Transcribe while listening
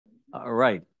All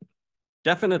right.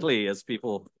 Definitely, as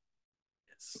people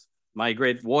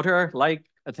migrate, water, like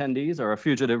attendees, are a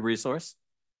fugitive resource.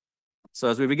 So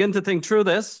as we begin to think through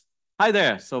this, hi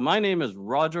there. So my name is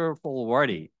Roger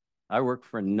Polwardy. I work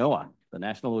for NOAA, the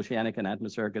National Oceanic and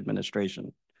Atmospheric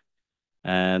Administration,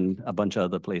 and a bunch of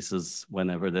other places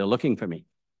whenever they're looking for me.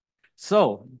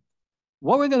 So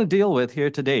what we're going to deal with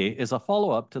here today is a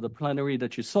follow-up to the plenary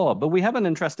that you saw, but we have an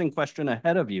interesting question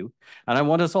ahead of you. And I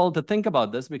want us all to think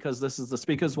about this because this is the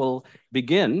speakers will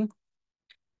begin.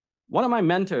 One of my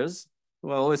mentors, who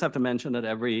I always have to mention at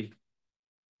every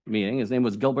meeting, his name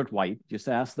was Gilbert White, used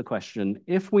to ask the question,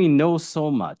 if we know so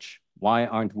much, why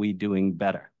aren't we doing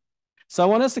better? So I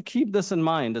want us to keep this in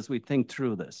mind as we think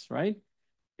through this, right?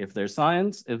 If there's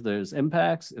science, if there's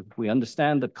impacts, if we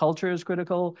understand that culture is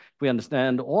critical, if we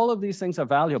understand all of these things are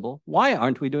valuable, why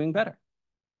aren't we doing better?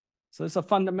 So it's a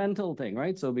fundamental thing,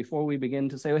 right? So before we begin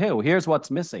to say, hey, well, here's what's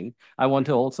missing, I want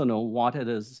to also know what it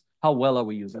is, how well are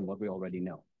we using what we already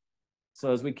know?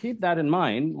 So as we keep that in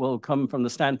mind, we'll come from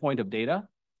the standpoint of data,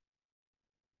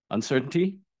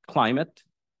 uncertainty, climate,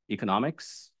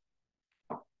 economics,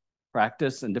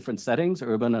 practice in different settings,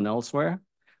 urban and elsewhere.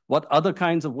 What other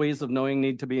kinds of ways of knowing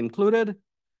need to be included?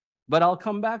 But I'll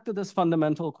come back to this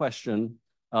fundamental question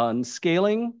on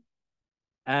scaling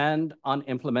and on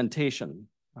implementation,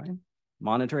 right?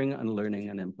 Monitoring and learning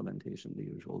and implementation, the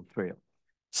usual trio.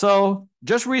 So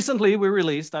just recently we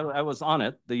released, I was on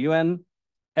it, the UN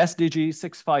SDG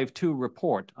 652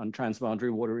 report on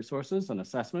transboundary water resources and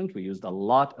assessment. We used a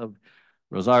lot of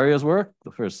Rosario's work,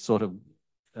 the first sort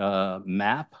of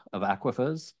map of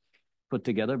aquifers put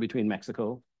together between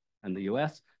Mexico and the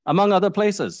US, among other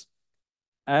places.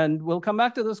 And we'll come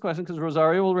back to this question because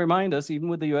Rosario will remind us, even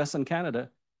with the US and Canada,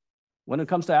 when it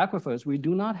comes to aquifers, we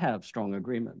do not have strong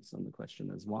agreements. And the question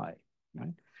is why,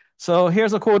 right? So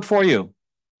here's a quote for you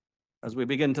as we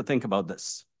begin to think about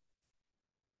this.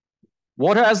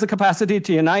 Water has the capacity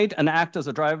to unite and act as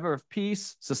a driver of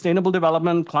peace, sustainable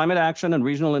development, climate action, and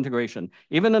regional integration.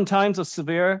 Even in times of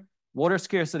severe water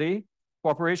scarcity,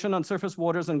 cooperation on surface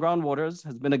waters and groundwaters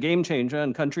has been a game changer,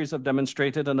 and countries have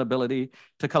demonstrated an ability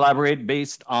to collaborate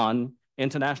based on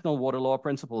international water law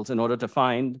principles in order to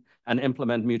find and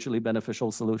implement mutually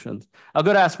beneficial solutions. A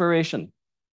good aspiration.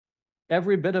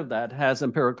 Every bit of that has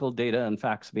empirical data and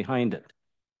facts behind it.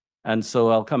 And so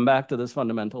I'll come back to this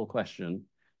fundamental question.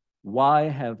 Why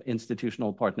have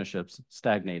institutional partnerships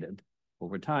stagnated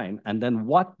over time? And then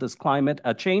what does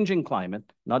a changing climate,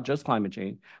 not just climate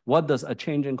change, what does a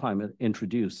changing climate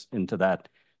introduce into that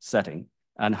setting?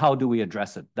 And how do we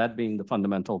address it? That being the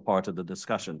fundamental part of the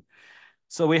discussion.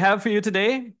 So we have for you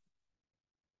today,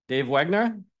 Dave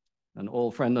Wagner, an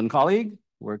old friend and colleague,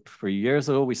 worked for years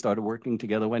ago. We started working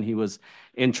together when he was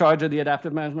in charge of the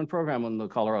adaptive management program on the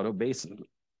Colorado Basin.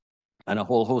 And a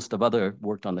whole host of other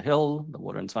worked on the Hill, the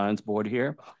Water and Science Board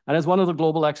here, and is one of the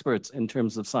global experts in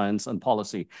terms of science and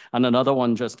policy. And another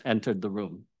one just entered the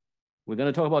room. We're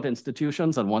going to talk about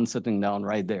institutions, and one sitting down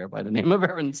right there by the name of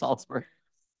Aaron Salzberg.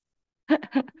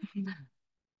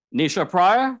 Nisha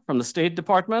Pryor from the State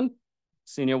Department,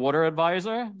 Senior Water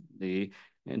Advisor, the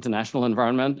International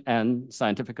Environment and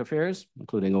Scientific Affairs,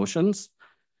 including oceans.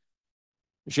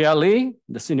 Jia Li,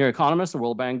 the Senior Economist, the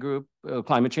World Bank Group,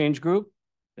 Climate Change Group,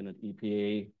 been at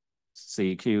EPA,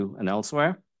 CEQ, and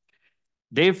elsewhere.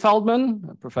 Dave Feldman,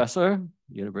 a professor,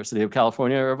 University of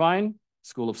California, Irvine,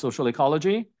 School of Social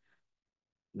Ecology.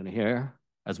 I'm going to hear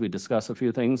as we discuss a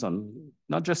few things on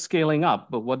not just scaling up,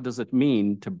 but what does it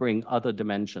mean to bring other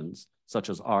dimensions, such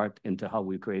as art, into how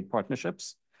we create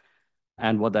partnerships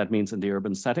and what that means in the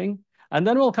urban setting. And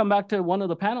then we'll come back to one of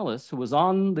the panelists who was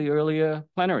on the earlier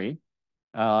plenary.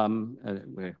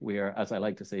 We are, as I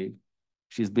like to say,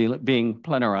 she's being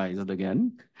plenarized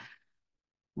again.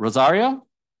 Rosario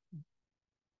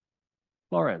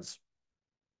Flores.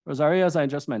 Rosario, as I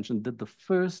just mentioned, did the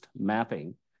first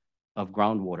mapping of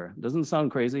groundwater. Doesn't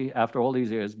sound crazy after all these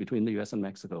years between the US and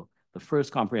Mexico. The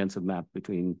first comprehensive map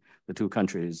between the two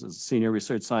countries. As a senior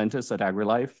research scientist at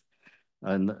AgriLife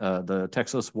and the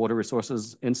Texas Water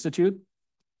Resources Institute,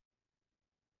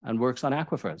 and works on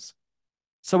aquifers.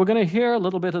 So we're going to hear a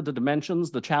little bit of the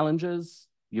dimensions, the challenges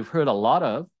you've heard a lot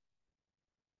of.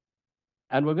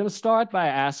 And we're going to start by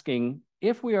asking,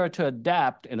 if we are to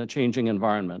adapt in a changing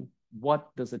environment,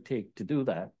 what does it take to do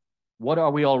that? What are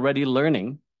we already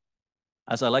learning?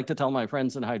 As I like to tell my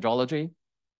friends in hydrology,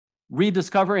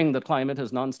 rediscovering that climate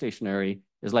is non-stationary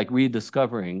is like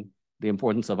rediscovering the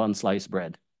importance of unsliced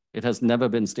bread. It has never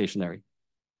been stationary.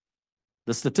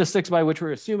 The statistics by which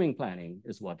we're assuming planning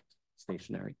is what's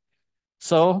stationary.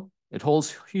 So it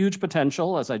holds huge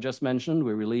potential. As I just mentioned,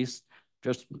 we released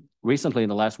just recently in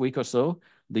the last week or so,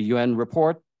 the UN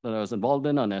report that I was involved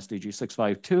in on SDG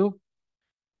 652.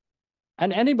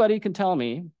 And anybody can tell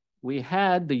me, we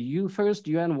had the first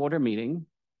UN water meeting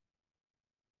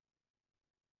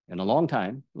in a long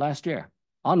time last year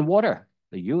on water,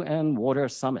 the UN Water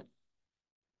Summit.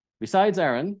 Besides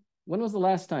Aaron, when was the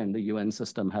last time the UN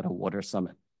system had a water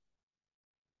summit?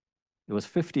 It was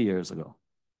 50 years ago.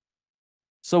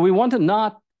 So we want to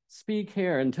not speak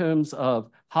here in terms of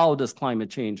how does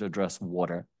climate change address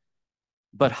water,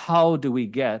 but how do we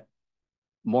get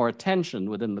more attention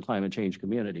within the climate change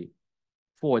community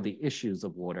for the issues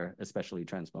of water, especially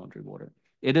transboundary water.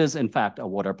 It is, in fact, a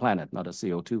water planet, not a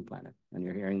CO2 planet. And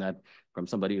you're hearing that from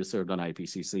somebody who served on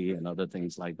IPCC and other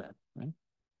things like that, right?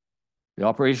 The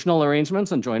operational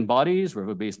arrangements and joint bodies,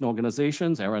 river-basin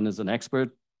organizations. Aaron is an expert.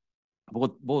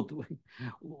 Both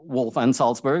Wolf and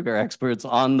Salzberg are experts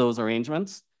on those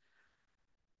arrangements.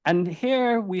 And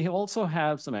here we also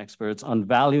have some experts on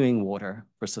valuing water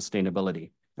for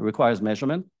sustainability. It requires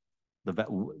measurement,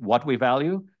 what we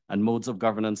value, and modes of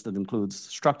governance that includes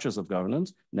structures of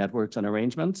governance, networks and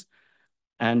arrangements,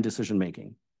 and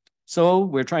decision-making. So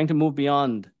we're trying to move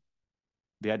beyond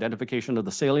the identification of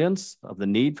the salience of the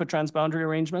need for transboundary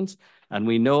arrangements. And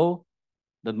we know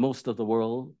that most of the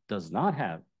world does not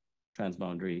have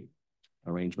transboundary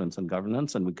arrangements and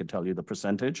governance, and we could tell you the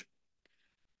percentage.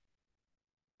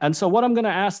 And so what I'm going to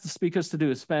ask the speakers to do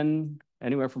is spend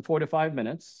anywhere from 4 to 5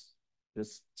 minutes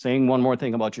just saying one more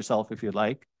thing about yourself if you'd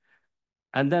like,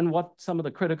 and then what some of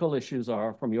the critical issues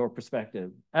are from your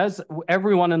perspective. As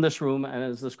everyone in this room and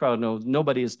as this crowd knows,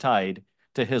 nobody is tied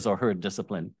to his or her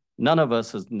discipline. None of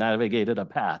us has navigated a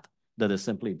path that is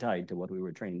simply tied to what we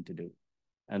were trained to do.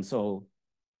 And so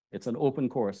it's an open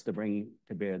course to bring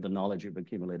to bear the knowledge you've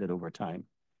accumulated over time.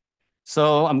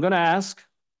 So I'm going to ask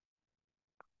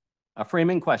a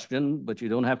framing question, but you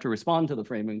don't have to respond to the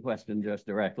framing question just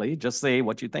directly. Just say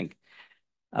what you think.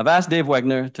 I've asked Dave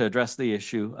Wegner to address the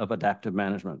issue of adaptive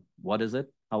management. What is it?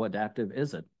 How adaptive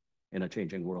is it in a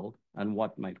changing world? And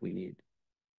what might we need?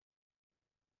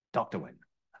 Dr.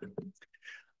 Wegner.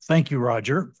 Thank you,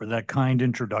 Roger, for that kind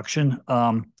introduction.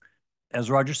 As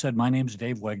Roger said, my name is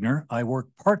Dave Wegner. I work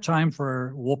part-time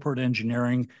for Woolpert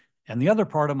Engineering, and the other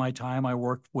part of my time I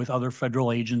work with other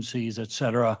federal agencies, et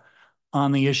cetera,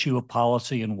 on the issue of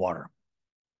policy and water,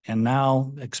 and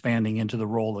now expanding into the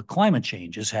role that climate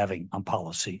change is having on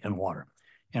policy and water.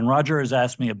 And Roger has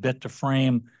asked me a bit to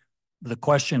frame the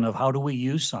question of how do we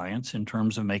use science in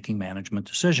terms of making management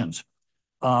decisions.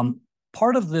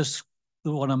 Part of this,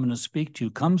 what I'm going to speak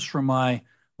to, comes from my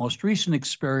most recent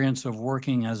experience of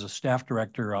working as a staff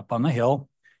director up on the Hill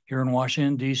here in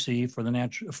Washington, D.C. for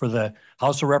the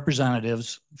House of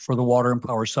Representatives for the Water and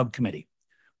Power Subcommittee,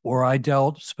 where I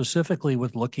dealt specifically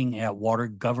with looking at water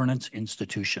governance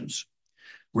institutions,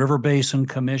 river basin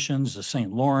commissions, the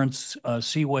St. Lawrence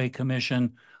Seaway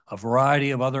Commission, a variety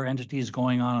of other entities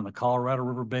going on in the Colorado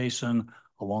River Basin,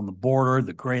 along the border,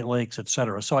 the Great Lakes, et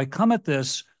cetera. So I come at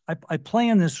this, I play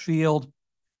in this field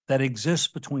that exists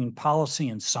between policy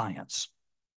and science.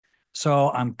 So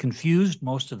I'm confused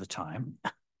most of the time,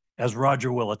 as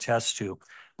Roger will attest to,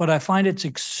 but I find it's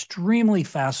extremely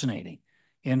fascinating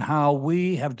in how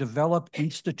we have developed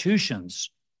institutions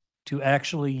to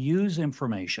actually use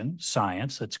information,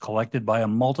 science, that's collected by a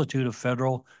multitude of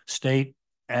federal, state,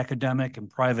 academic, and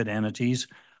private entities.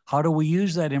 How do we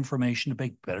use that information to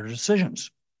make better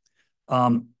decisions?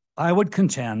 I would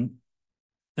contend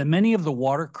that many of the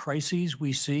water crises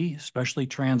we see, especially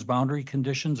transboundary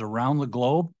conditions around the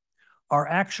globe, are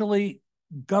actually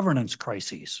governance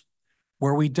crises,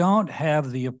 where we don't have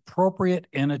the appropriate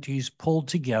entities pulled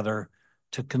together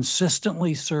to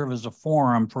consistently serve as a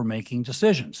forum for making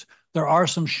decisions. There are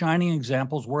some shining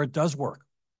examples where it does work.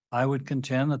 I would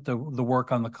contend that the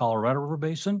work on the Colorado River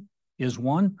Basin is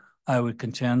one. I would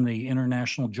contend the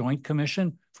International Joint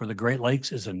Commission for the Great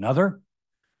Lakes is another.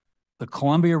 The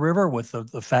Columbia River, with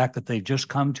the fact that they've just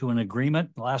come to an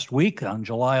agreement last week on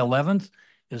July 11th,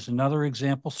 is another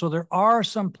example. So there are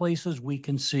some places we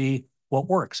can see what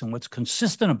works, and what's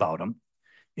consistent about them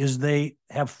is they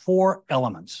have 4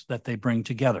 elements that they bring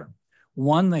together.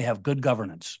 One, they have good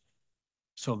governance.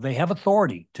 So they have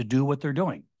authority to do what they're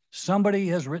doing. Somebody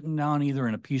has written down either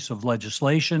in a piece of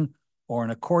legislation or in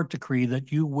a court decree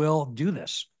that you will do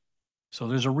this. So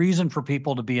there's a reason for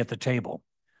people to be at the table.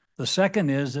 The second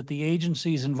is that the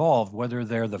agencies involved, whether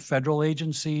they're the federal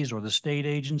agencies or the state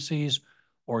agencies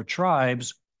or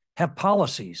tribes, have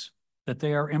policies that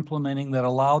they are implementing that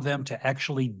allow them to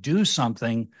actually do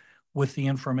something with the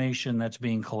information that's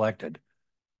being collected.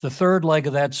 The third leg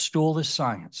of that stool is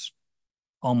science.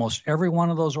 Almost every one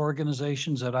of those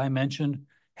organizations that I mentioned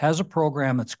has a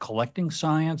program that's collecting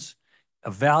science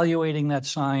evaluating that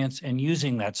science and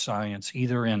using that science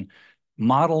either in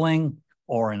modeling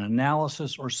or in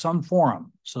analysis or some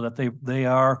forum so that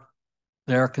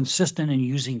they're consistent in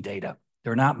using data.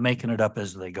 They're not making it up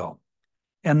as they go.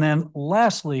 And then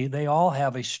lastly, they all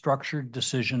have a structured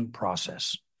decision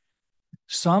process.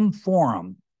 Some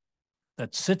forum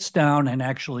that sits down and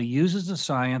actually uses the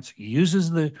science,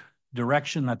 uses the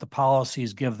direction that the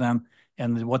policies give them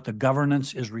and what the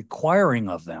governance is requiring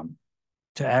of them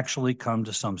to actually come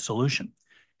to some solution.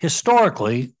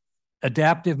 Historically,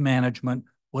 adaptive management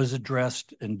was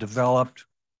addressed and developed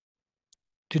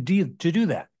to do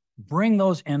that, bring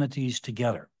those entities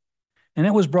together. And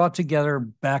it was brought together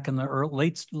back in the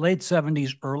late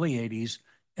 70s, early 80s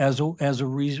as a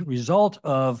result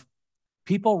of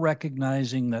people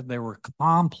recognizing that there were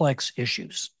complex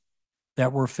issues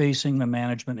that were facing the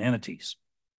management entities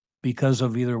because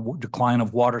of either decline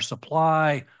of water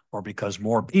supply or because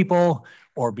more people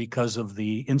or because of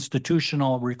the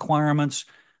institutional requirements.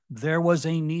 There was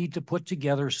a need to put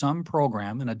together some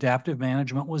program, and adaptive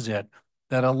management was it,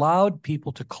 that allowed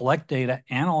people to collect data,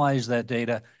 analyze that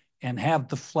data, and have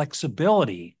the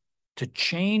flexibility to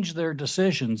change their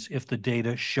decisions if the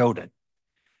data showed it.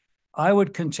 I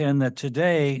would contend that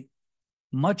today,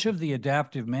 much of the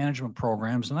adaptive management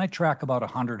programs, and I track about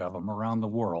 100 of them around the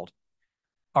world,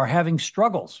 are having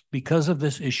struggles because of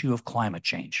this issue of climate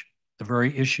change, the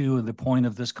very issue and the point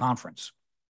of this conference.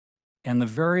 And the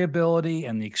variability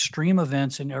and the extreme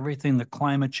events and everything that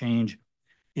climate change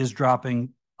is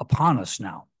dropping upon us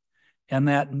now. And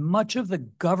that much of the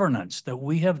governance that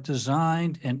we have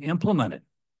designed and implemented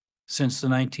since the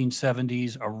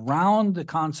 1970s around the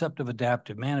concept of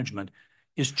adaptive management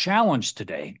is challenged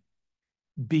today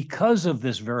because of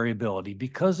this variability,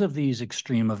 because of these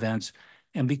extreme events,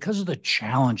 and because of the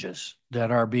challenges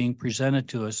that are being presented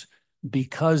to us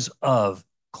because of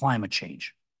climate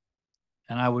change.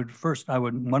 And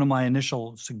one of my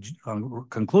initial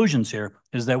conclusions here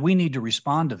is that we need to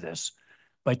respond to this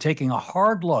by taking a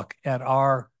hard look at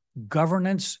our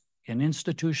governance and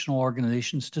institutional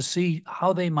organizations to see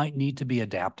how they might need to be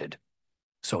adapted.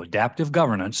 So adaptive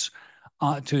governance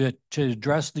to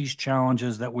address these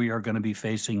challenges that we are going to be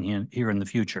facing here in the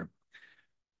future.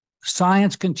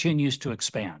 Science continues to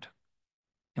expand,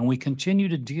 and we continue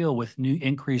to deal with new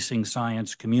increasing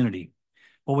science community.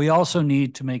 But we also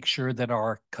need to make sure that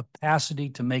our capacity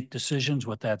to make decisions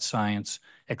with that science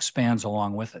expands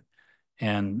along with it.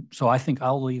 And so I think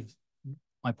I'll leave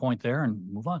my point there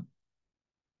and move on.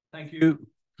 Thank you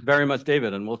very much,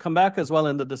 David. And we'll come back as well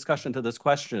in the discussion to this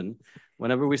question.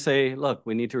 Whenever we say, look,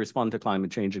 we need to respond to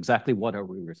climate change, exactly what are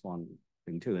we responding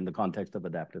to in the context of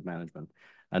adaptive management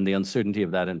and the uncertainty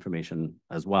of that information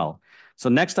as well. So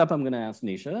next up, I'm going to ask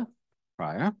Nisha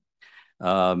Pryor,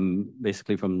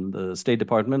 basically from the State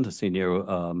Department, a senior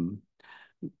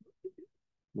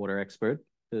water expert,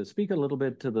 to speak a little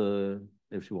bit to the,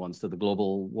 if she wants, to the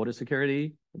global water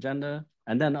security agenda,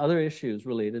 and then other issues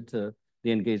related to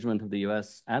the engagement of the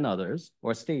US and others,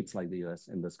 or states like the US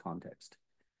in this context.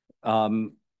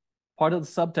 Part of the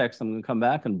subtext, I'm going to come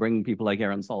back and bring people like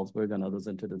Aaron Salzberg and others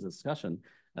into the discussion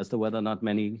as to whether or not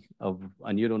many of,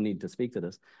 and you don't need to speak to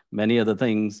this, many of the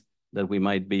things that we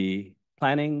might be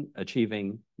planning,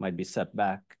 achieving, might be set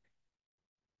back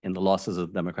in the losses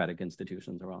of democratic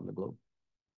institutions around the globe.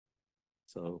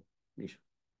 So, Nisha.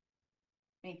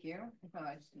 Thank you. I thought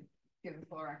I should give the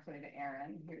floor actually to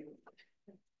Aaron, who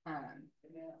I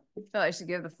feel I should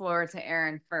give the floor to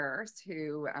Aaron first,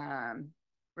 who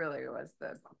really was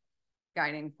the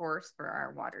guiding force for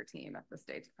our water team at the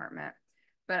State Department.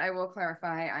 But I will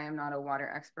clarify, I am not a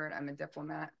water expert. I'm a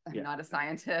diplomat. I'm not a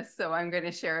scientist. So I'm going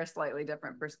to share a slightly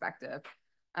different perspective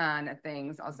on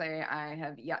things. I'll say I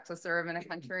have yet to serve in a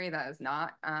country that has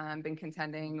not been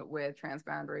contending with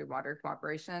transboundary water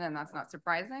cooperation, and that's not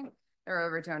surprising. There are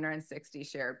over 260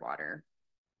 shared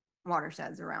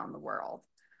watersheds around the world.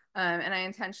 And I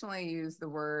intentionally use the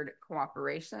word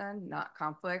cooperation, not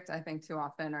conflict. I think too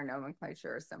often our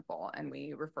nomenclature is simple and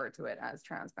we refer to it as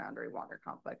transboundary water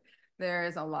conflict. There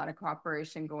is a lot of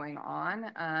cooperation going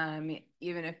on,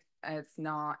 even if it's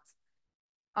not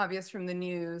obvious from the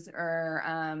news or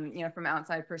from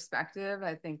outside perspective.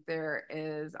 I think there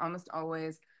is almost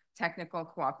always technical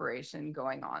cooperation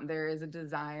going on. There is a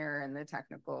desire in the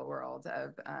technical world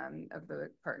of the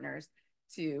partners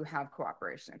to have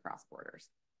cooperation across borders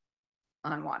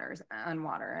on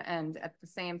water. And at the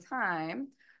same time,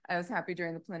 I was happy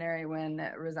during the plenary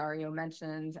when Rosario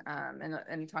mentioned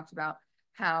and talked about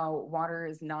how water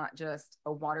is not just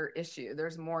a water issue.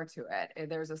 There's more to it.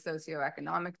 There's a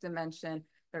socioeconomic dimension,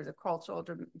 there's a cultural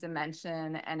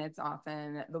dimension, and it's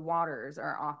often, the waters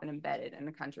are often embedded in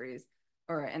the countries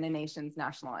or in a nation's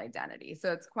national identity.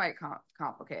 So it's quite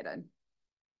complicated.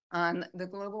 On the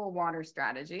global water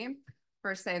strategy,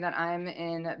 first say that I'm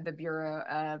in the Bureau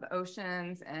of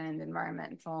Oceans and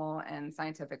Environmental and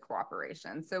Scientific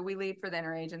Cooperation. So we lead for the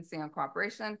Interagency on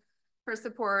Cooperation for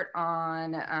support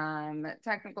on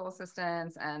technical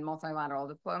assistance and multilateral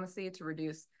diplomacy to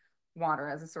reduce water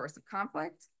as a source of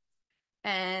conflict.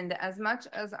 And as much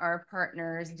as our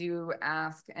partners do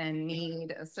ask and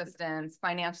need assistance,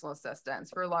 financial assistance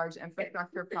for large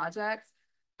infrastructure projects,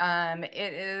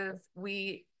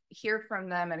 we hear from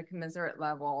them at a commensurate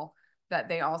level that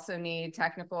they also need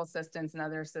technical assistance and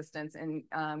other assistance in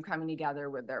coming together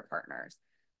with their partners.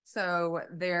 So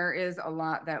there is a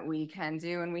lot that we can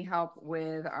do, and we help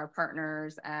with our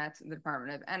partners at the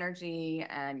Department of Energy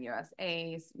and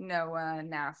USAID, NOAA,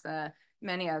 NASA,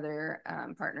 many other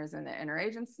partners in the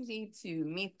interagency to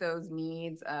meet those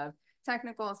needs of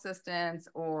technical assistance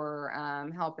or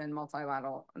help in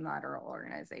multilateral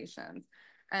organizations.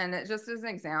 And just as an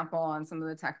example on some of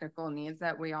the technical needs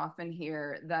that we often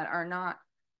hear that are not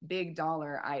big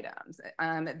dollar items,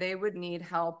 they would need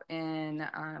help in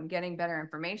getting better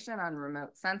information on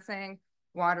remote sensing,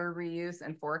 water reuse,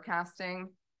 and forecasting,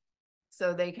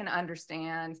 so they can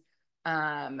understand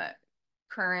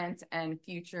current and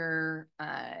future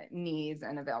needs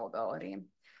and availability.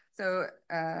 So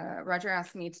Roger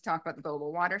asked me to talk about the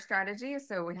global water strategy.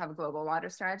 So we have a global water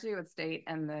strategy with state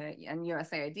and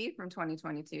USAID from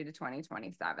 2022 to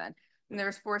 2027. And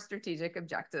there's 4 strategic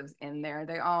objectives in there.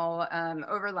 They all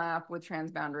overlap with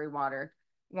transboundary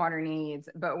water needs,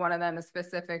 but one of them is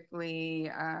specifically,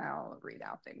 I'll read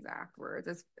out the exact words,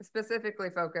 it's specifically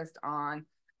focused on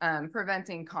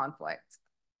preventing conflict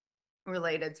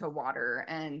related to water.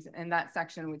 And in that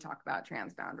section, we talk about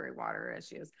transboundary water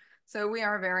issues. So we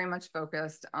are very much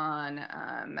focused on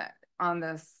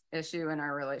this issue in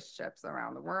our relationships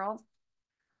around the world.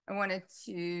 I wanted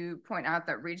to point out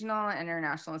that regional and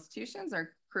international institutions are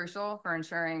crucial for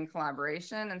ensuring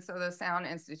collaboration. And so those sound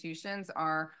institutions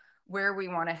are where we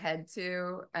want to head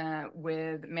to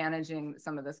with managing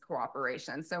some of this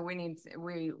cooperation. So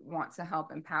we want to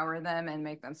help empower them and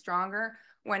make them stronger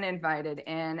when invited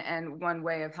in. And one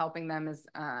way of helping them is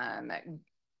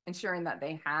ensuring that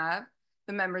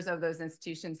the members of those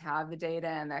institutions have the data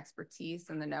and the expertise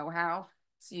and the know-how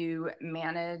to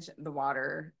manage the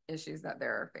water issues that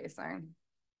they're facing.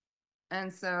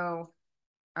 And so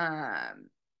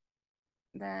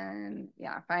then,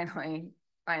 yeah, finally,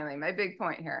 my big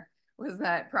point here was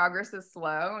that progress is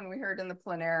slow. And we heard in the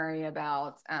plenary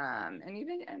about, and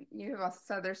you also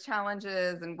said there's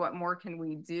challenges and what more can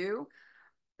we do?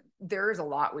 There is a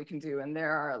lot we can do, and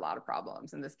there are a lot of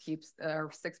problems, and this keeps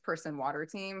our 6-person water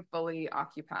team fully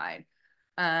occupied.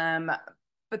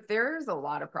 But there's a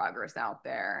lot of progress out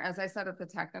there. As I said, at the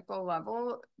technical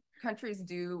level, countries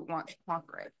do want to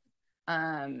cooperate.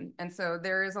 And so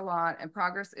there is a lot, and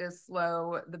progress is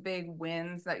slow. The big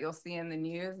wins that you'll see in the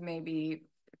news may be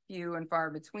few and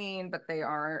far between, but they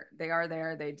are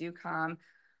there, they do come.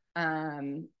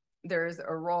 There's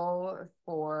a role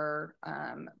for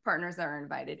partners that are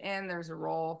invited in. There's a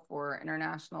role for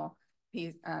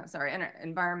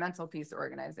environmental peace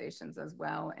organizations as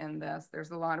well in this. There's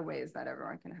a lot of ways that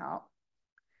everyone can help.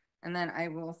 And then I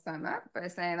will sum up by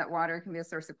saying that water can be a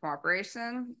source of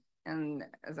cooperation. And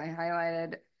as I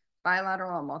highlighted,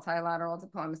 bilateral and multilateral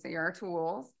diplomacy are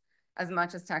tools, as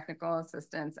much as technical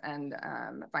assistance and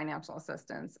financial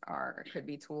assistance could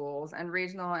be tools, and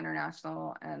regional,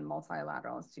 international, and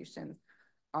multilateral institutions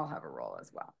all have a role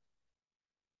as well.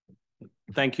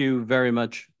 Thank you very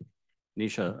much,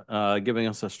 Nisha, giving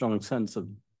us a strong sense of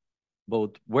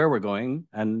both where we're going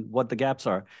and what the gaps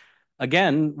are.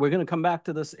 Again, we're going to come back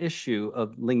to this issue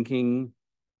of linking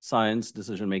science,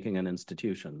 decision-making, and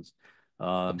institutions.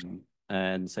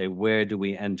 And say, where do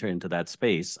we enter into that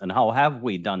space, and how have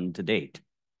we done to date?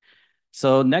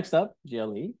 So next up,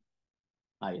 GLE.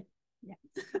 Hi.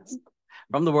 Yes.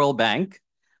 From the World Bank.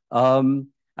 And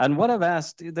what I've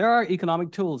asked, there are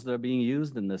economic tools that are being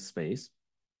used in this space.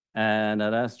 And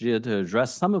I'd asked Gia to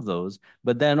address some of those,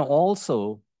 but then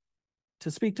also to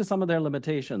speak to some of their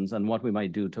limitations and what we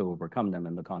might do to overcome them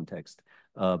in the context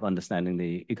of understanding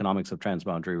the economics of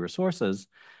transboundary resources.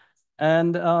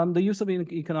 And the use of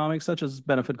economics such as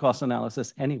benefit cost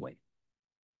analysis anyway.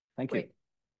 Thank you.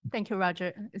 Thank you,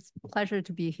 Roger. It's a pleasure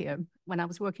to be here. When I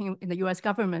was working in the US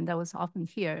government, I was often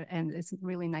here, and it's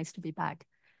really nice to be back.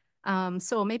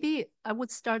 So maybe I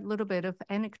would start a little bit of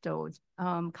anecdote.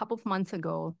 A couple of months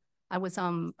ago, I was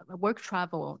on work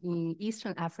travel in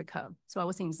Eastern Africa. So I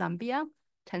was in Zambia,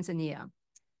 Tanzania.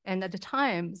 And at the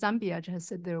time, Zambia just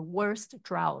had their worst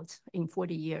drought in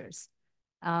 40 years.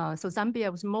 So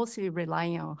Zambia was mostly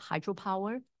relying on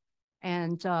hydropower.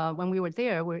 And when we were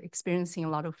there, we were experiencing a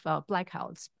lot of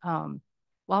blackouts.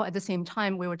 While at the same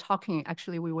time, we were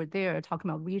there talking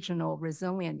about regional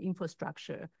resilient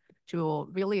infrastructure to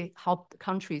really help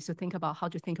countries to think about how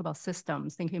to think about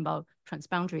systems, thinking about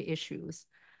transboundary issues.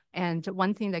 And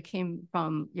one thing that came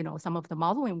from, some of the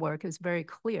modeling work is very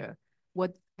clear.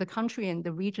 What the country and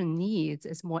the region needs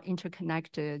is more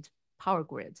interconnected power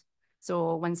grid.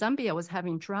 So when Zambia was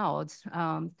having droughts,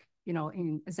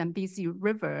 in Zambezi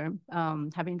River,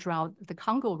 having drought, the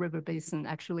Congo River Basin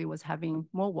actually was having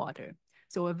more water.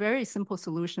 So a very simple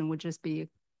solution would just be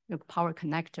a power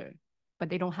connector, but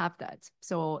they don't have that.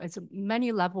 So it's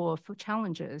many levels of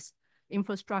challenges,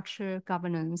 infrastructure,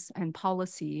 governance, and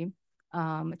policy,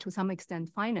 to some extent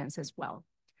finance as well.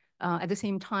 At the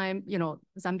same time,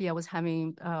 Zambia was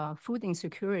having food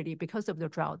insecurity because of the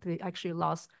drought. They actually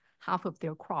lost half of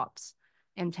their crops.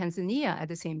 And Tanzania at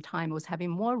the same time was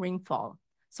having more rainfall.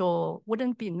 So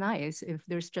wouldn't it be nice if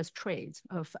there's just trade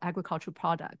of agricultural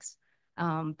products?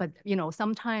 But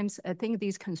sometimes I think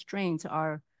these constraints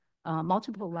are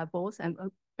multiple levels, and I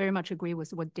very much agree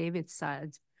with what David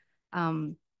said.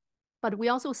 But we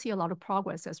also see a lot of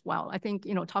progress as well. I think,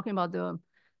 talking about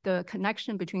the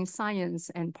connection between science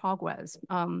and progress,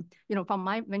 from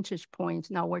my vantage point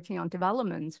now working on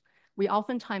development, we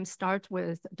oftentimes start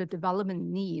with the development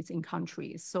needs in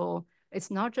countries. So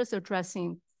it's not just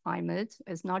addressing climate,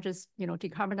 it's not just,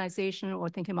 decarbonization or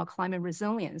thinking about climate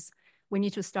resilience. We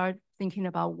need to start thinking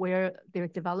about where their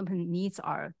development needs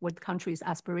are, what countries'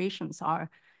 aspirations are.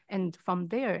 And from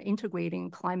there, integrating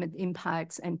climate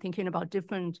impacts and thinking about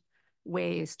different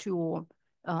ways to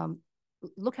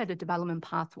look at the development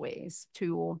pathways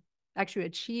to actually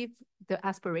achieve the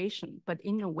aspiration, but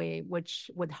in a way which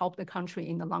would help the country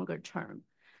in the longer term.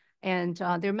 And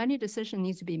there are many decisions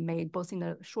need to be made, both in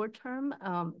the short term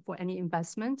for any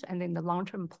investment and in the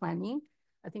long-term planning.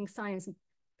 I think science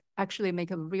actually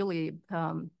make a really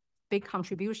big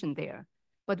contribution there.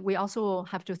 But we also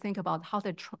have to think about how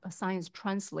the science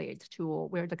translates to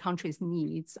where the country's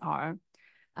needs are.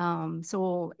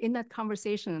 So in that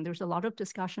conversation, there's a lot of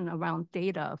discussion around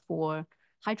data for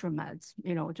hydromeds,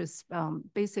 just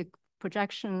basic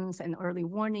projections and early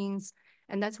warnings.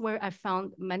 And that's where I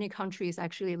found many countries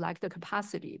actually lack the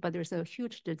capacity, but there's a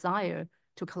huge desire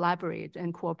to collaborate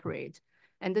and cooperate.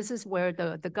 And this is where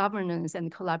the governance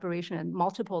and collaboration at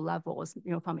multiple levels,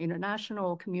 from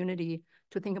international community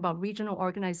to think about regional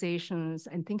organizations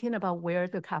and thinking about where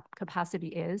the capacity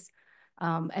is,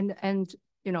 and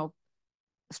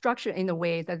structure in a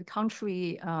way that the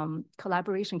country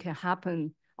collaboration can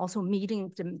happen, also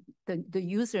meeting the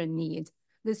user needs.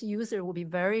 This user will be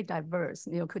very diverse.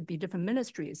 Could be different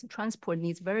ministries. Transport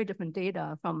needs very different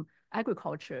data from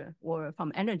agriculture or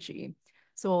from energy.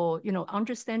 So,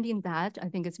 understanding that, I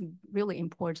think is really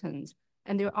important.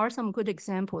 And there are some good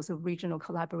examples of regional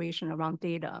collaboration around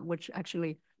data, which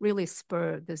actually really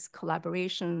spur this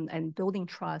collaboration and building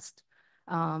trust,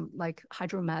 like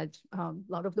Hydromed, a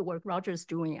lot of the work Roger's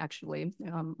doing actually,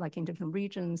 like in different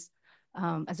regions,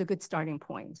 as a good starting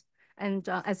point. And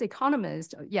as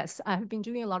economist, yes, I have been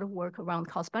doing a lot of work around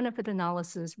cost-benefit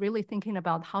analysis, really thinking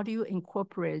about how do you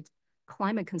incorporate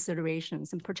climate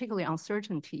considerations and particularly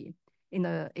uncertainty in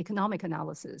the economic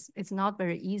analysis. It's not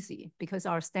very easy because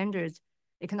our standard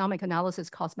economic analysis,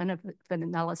 cost-benefit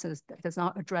analysis does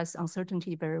not address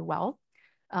uncertainty very well.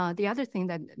 The other thing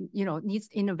that, needs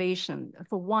innovation.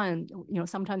 For one,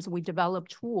 sometimes we develop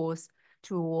tools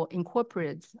to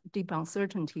incorporate deep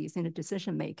uncertainties in the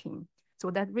decision-making. So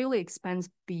that really expands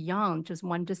beyond just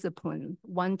one discipline,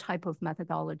 one type of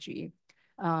methodology.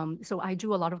 So I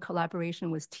do a lot of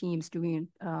collaboration with teams doing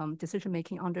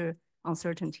decision-making under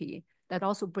uncertainty, that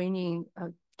also bringing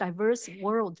diverse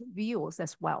world views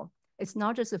as well. It's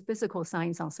not just a physical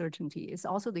science uncertainty, it's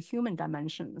also the human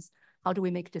dimensions. How do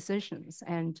we make decisions?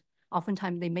 And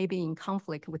oftentimes they may be in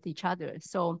conflict with each other.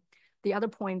 So the other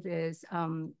point is,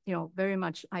 very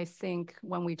much, I think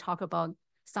when we talk about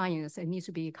science, it needs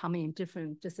to be coming in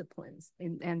different disciplines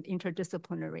and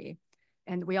interdisciplinary.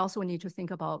 And we also need to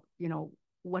think about,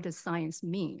 what does science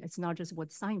mean? It's not just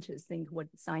what scientists think what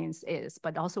science is,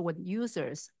 but also what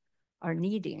users are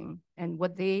needing and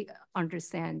what they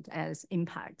understand as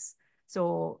impacts.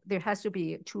 So there has to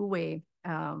be a two-way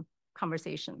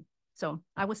conversation. So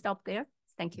I will stop there.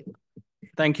 Thank you.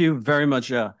 Thank you very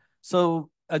much. So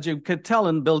as you could tell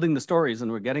in building the stories,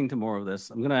 and we're getting to more of this,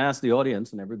 I'm going to ask the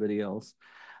audience and everybody else.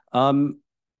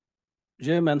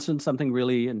 Jay mentioned something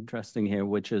really interesting here,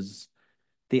 which is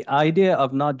the idea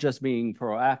of not just being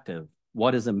proactive,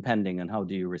 what is impending and how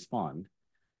do you respond?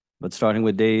 but starting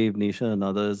with Dave, Nisha, and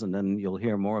others, and then you'll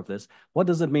hear more of this. What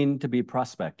does it mean to be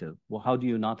prospective? Well, how do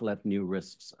you not let new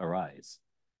risks arise?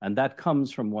 And that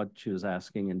comes from what she was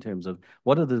asking in terms of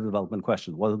what are the development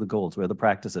questions? What are the goals? Where are the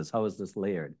practices? How is this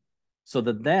layered? So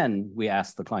that then we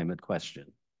ask the climate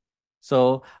question.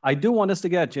 So I do want us to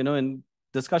get, in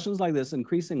discussions like this,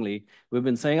 increasingly, we've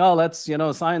been saying,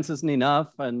 oh, science isn't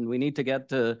enough and we need to get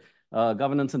to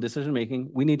governance and decision-making.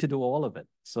 We need to do all of it.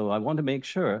 So I want to make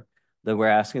sure that we're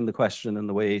asking the question in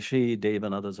the way she, Dave,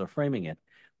 and others are framing it.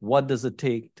 What does it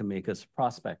take to make us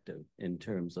prospective in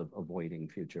terms of avoiding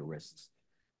future risks?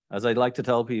 As I'd like to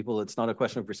tell people, it's not a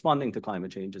question of responding to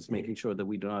climate change, it's making sure that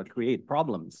we do not create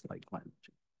problems like climate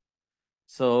change.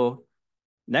 So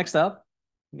next up,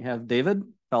 we have David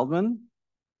Feldman.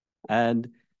 And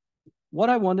what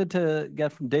I wanted to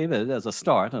get from David as a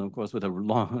start, and of course with a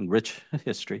long and rich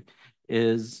history,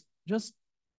 is just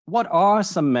what are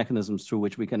some mechanisms through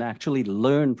which we can actually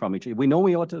learn from each other? We know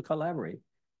we ought to collaborate,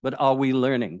 but are we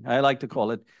learning? I like to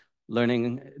call it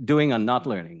learning, doing and not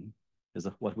learning is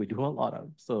what we do a lot of.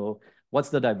 So what's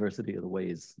the diversity of the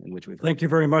ways in which we learn? Thank you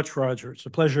very much, Roger. It's a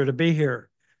pleasure to be here.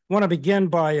 I want to begin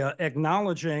by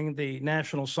acknowledging the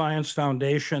National Science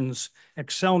Foundation's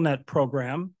ExcelNet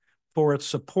program for its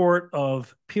support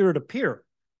of peer-to-peer,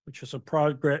 which is a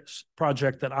project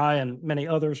that I and many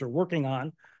others are working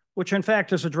on, which in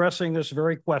fact is addressing this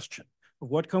very question of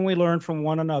what can we learn from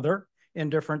one another in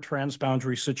different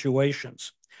transboundary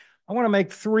situations. I want to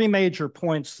make three major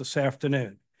points this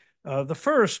afternoon. The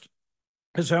first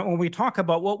is that when we talk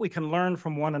about what we can learn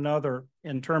from one another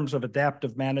in terms of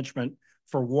adaptive management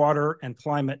for water and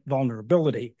climate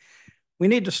vulnerability, we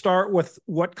need to start with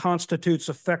what constitutes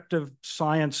effective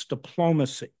science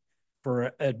diplomacy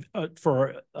for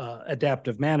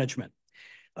adaptive management.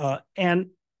 And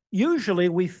usually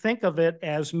we think of it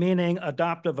as meaning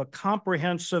adoptive a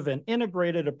comprehensive and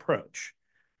integrated approach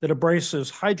that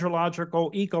embraces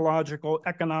hydrological, ecological,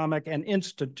 economic, and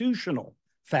institutional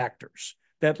factors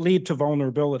that lead to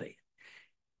vulnerability.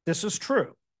 This is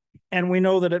true. And we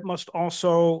know that it must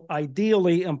also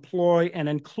ideally employ an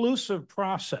inclusive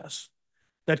process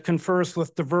that confers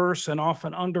with diverse and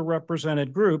often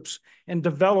underrepresented groups in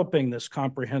developing this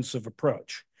comprehensive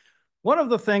approach. One of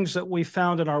the things that we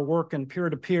found in our work in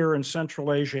peer-to-peer in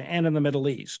Central Asia and in the Middle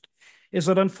East is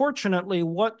that unfortunately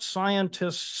what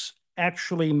scientists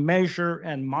actually measure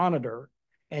and monitor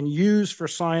and use for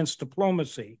science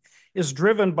diplomacy is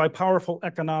driven by powerful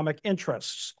economic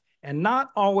interests and not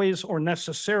always or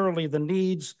necessarily the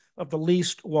needs of the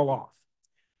least well-off.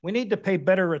 We need to pay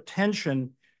better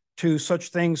attention to such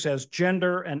things as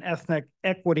gender and ethnic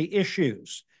equity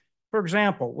issues. For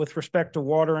example, with respect to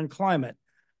water and climate,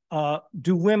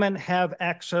 do women have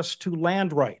access to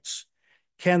land rights?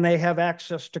 Can they have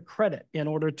access to credit in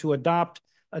order to adopt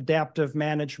adaptive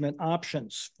management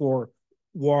options for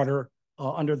water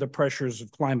under the pressures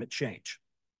of climate change?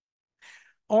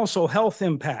 Also, health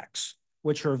impacts,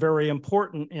 which are very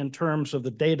important in terms of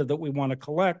the data that we want to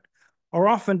collect, are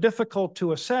often difficult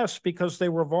to assess because they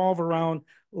revolve around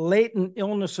latent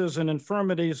illnesses and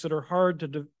infirmities that are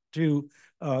hard to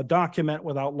document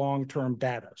without long-term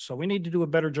data. So we need to do a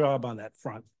better job on that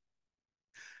front.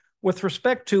 With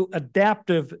respect to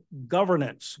adaptive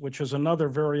governance, which is another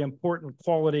very important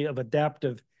quality of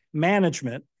adaptive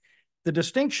management, the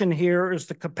distinction here is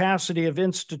the capacity of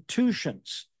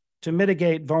institutions to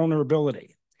mitigate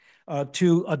vulnerability,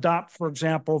 to adopt, for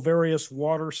example, various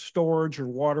water storage or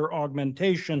water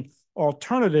augmentation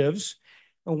alternatives.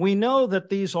 And we know that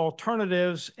these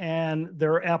alternatives and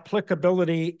their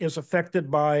applicability is affected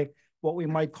by what we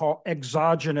might call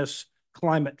exogenous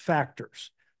climate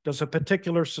factors. Does a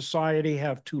particular society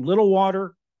have too little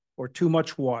water or too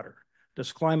much water?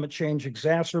 Does climate change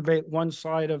exacerbate one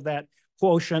side of that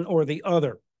quotient or the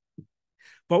other?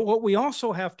 But what we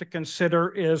also have to consider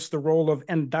is the role of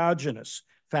endogenous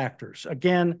factors.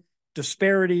 Again,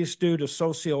 disparities due to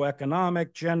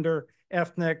socioeconomic, gender,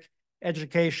 ethnic,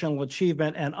 educational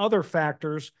achievement, and other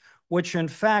factors, which in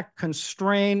fact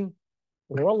constrain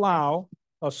or allow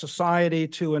a society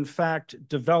to in fact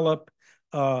develop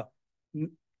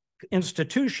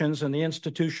institutions and the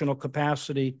institutional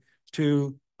capacity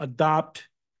to adopt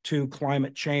to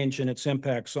climate change and its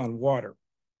impacts on water.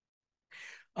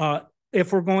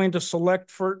 If we're going to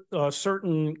select for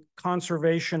certain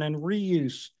conservation and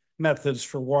reuse methods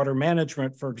for water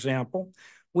management, for example,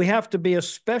 we have to be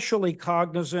especially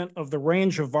cognizant of the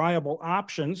range of viable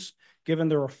options given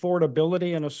their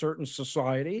affordability in a certain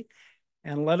society.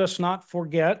 And let us not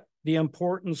forget the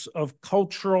importance of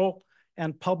cultural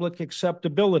and public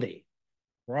acceptability.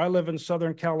 Where I live in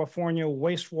Southern California,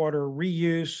 wastewater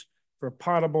reuse for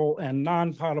potable and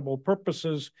non-potable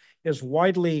purposes is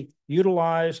widely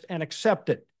utilized and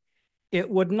accepted. It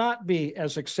would not be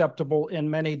as acceptable in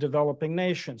many developing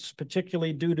nations,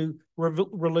 particularly due to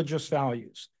religious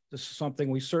values. This is something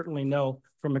we certainly know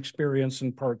from experience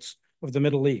in parts of the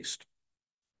Middle East.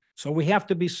 So we have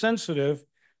to be sensitive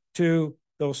to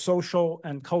those social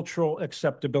and cultural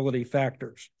acceptability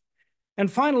factors. And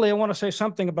finally, I want to say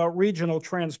something about regional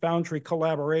transboundary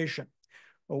collaboration.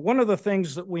 Well, one of the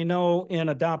things that we know in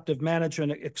adaptive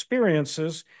management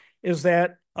experiences is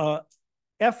that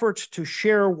efforts to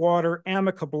share water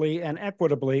amicably and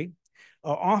equitably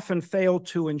often fail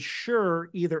to ensure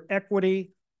either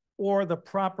equity or the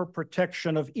proper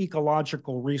protection of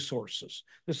ecological resources.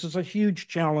 This is a huge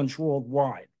challenge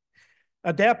worldwide.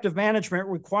 Adaptive management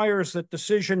requires that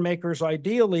decision makers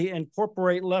ideally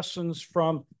incorporate lessons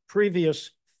from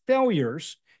previous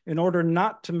failures in order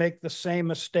not to make the same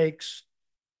mistakes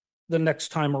the next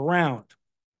time around.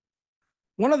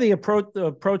 One of the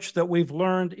approach that we've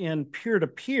learned in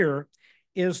peer-to-peer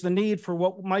is the need for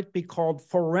what might be called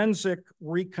forensic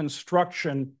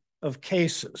reconstruction of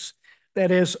cases.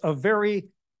 That is a very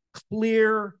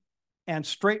clear and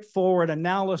straightforward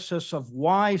analysis of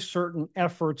why certain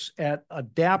efforts at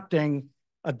adapting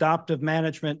adaptive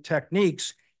management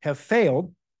techniques have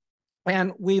failed.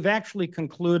 And we've actually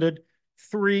concluded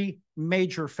 3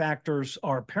 major factors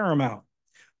are paramount.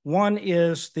 One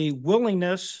is the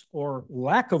willingness or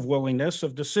lack of willingness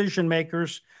of decision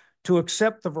makers to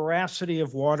accept the veracity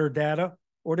of water data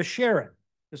or to share it.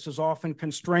 This is often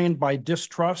constrained by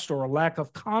distrust or a lack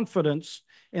of confidence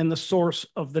in the source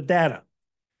of the data.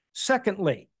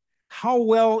 Secondly, how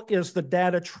well is the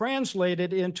data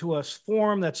translated into a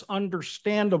form that's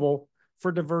understandable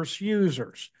for diverse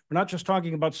users? We're not just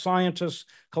talking about scientists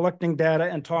collecting data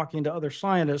and talking to other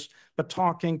scientists, but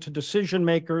talking to decision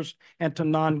makers and to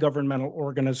non-governmental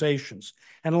organizations.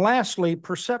 And lastly,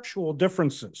 perceptual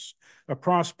differences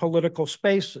across political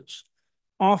spaces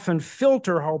often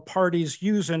filter how parties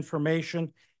use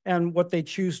information and what they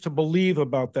choose to believe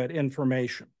about that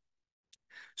information.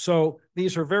 So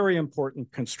these are very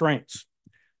important constraints.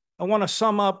 I want to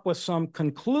sum up with some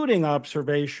concluding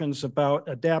observations about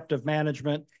adaptive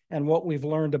management and what we've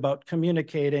learned about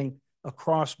communicating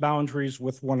across boundaries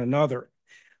with one another.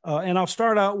 And I'll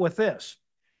start out with this.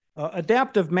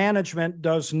 Adaptive management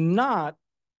does not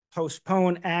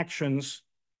postpone actions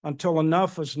until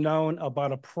enough is known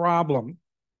about a problem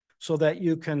so that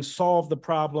you can solve the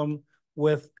problem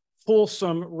with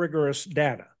fulsome, rigorous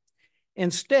data.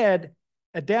 Instead,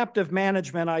 adaptive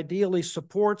management ideally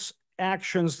supports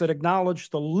actions that acknowledge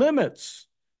the limits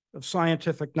of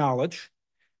scientific knowledge,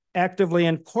 actively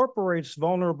incorporates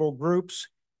vulnerable groups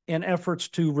in efforts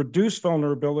to reduce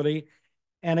vulnerability,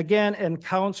 and again,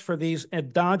 accounts for these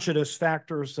endogenous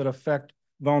factors that affect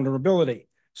vulnerability,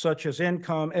 such as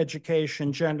income,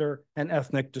 education, gender, and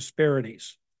ethnic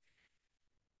disparities.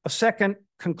 A second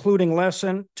concluding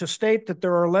lesson, to state that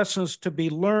there are lessons to be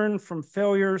learned from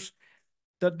failures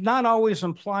that not always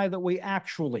imply that we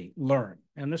actually learn.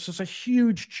 And this is a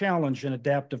huge challenge in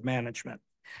adaptive management.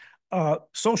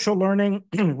 Social learning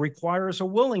requires a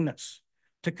willingness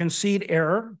to concede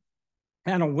error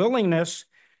and a willingness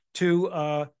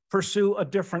to pursue a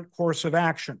different course of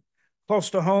action.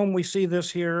 Close to home, we see this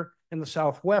here in the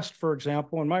Southwest, for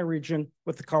example, in my region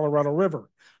with the Colorado River,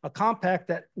 a compact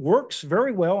that works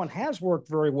very well and has worked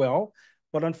very well,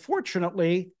 but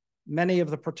unfortunately, many of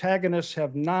the protagonists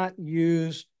have not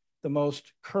used the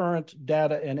most current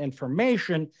data and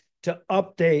information to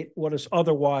update what is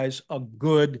otherwise a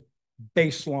good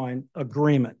baseline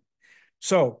agreement.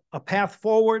 So a path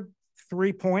forward,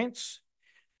 3 points.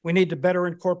 We need to better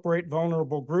incorporate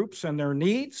vulnerable groups and their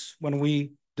needs when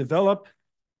we develop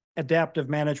adaptive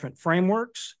management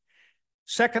frameworks.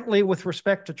 Secondly, with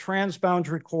respect to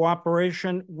transboundary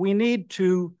cooperation, we need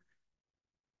to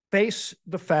face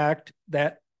the fact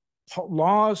that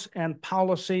laws and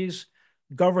policies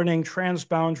governing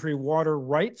transboundary water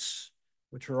rights,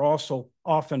 which are also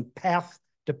often path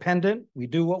dependent. We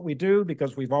do what we do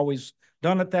because we've always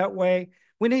done it that way.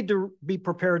 We need to be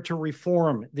prepared to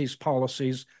reform these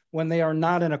policies when they are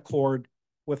not in accord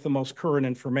with the most current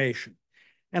information.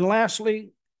 And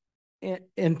lastly,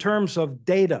 in terms of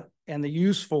data and the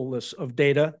usefulness of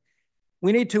data,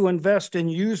 we need to invest in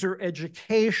user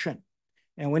education,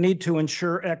 and we need to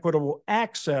ensure equitable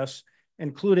access,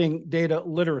 including data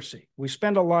literacy. We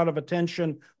spend a lot of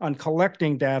attention on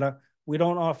collecting data. We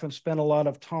don't often spend a lot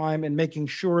of time in making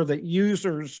sure that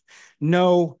users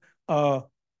know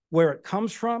where it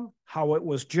comes from, how it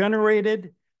was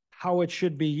generated, how it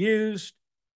should be used,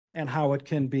 and how it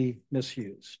can be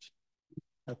misused.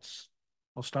 That's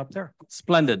I'll stop there.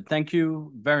 Splendid. Thank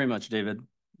you very much, David.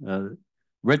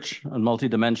 Rich and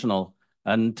multidimensional.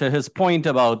 And to his point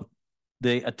about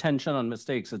the attention on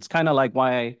mistakes, it's kind of like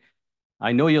why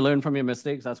I know you learn from your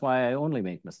mistakes. That's why I only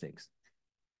make mistakes.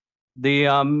 The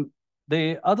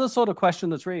other sort of question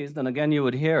that's raised, and again, you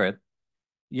would hear it,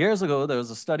 years ago, there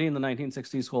was a study in the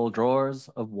 1960s called Drawers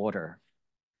of Water.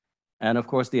 And of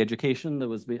course, the education that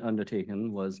was being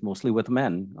undertaken was mostly with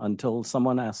men until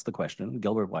someone asked the question,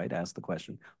 Gilbert White asked the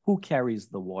question, who carries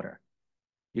the water?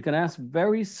 You can ask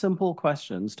very simple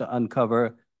questions to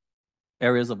uncover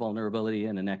areas of vulnerability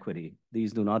and inequity.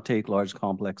 These do not take large,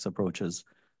 complex approaches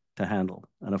to handle.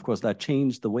 And of course, that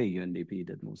changed the way UNDP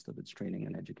did most of its training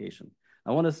and education.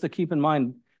 I want us to keep in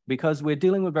mind, because we're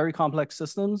dealing with very complex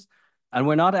systems, and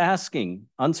we're not asking,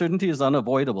 uncertainty is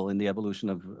unavoidable in the evolution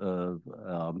of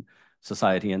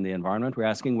society and the environment. We're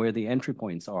asking where the entry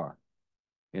points are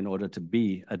in order to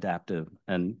be adaptive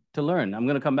and to learn. I'm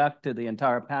going to come back to the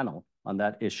entire panel on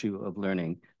that issue of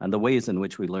learning and the ways in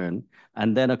which we learn.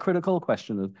 And then a critical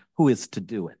question of who is to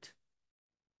do it.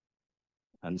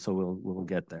 And so we'll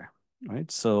get there. All right.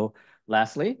 So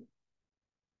lastly,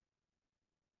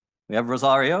 we have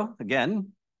Rosario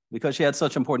again, because she had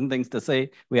such important things to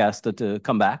say, we asked her to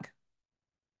come back.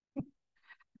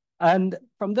 And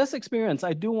from this experience,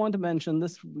 I do want to mention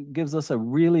this gives us a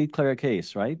really clear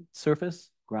case, right?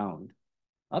 Surface, ground.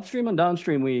 Upstream and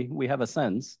downstream, we have a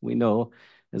sense, we know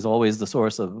is always the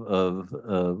source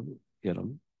of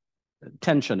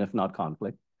tension, if not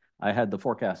conflict. I had the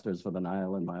forecasters for the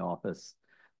Nile in my office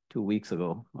 2 weeks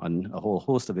ago on a whole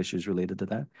host of issues related to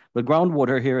that. But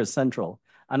groundwater here is central.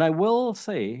 And I will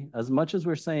say, as much as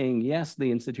we're saying, yes,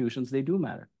 the institutions, they do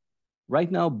matter.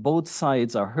 Right now, both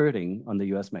sides are hurting on the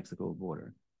US-Mexico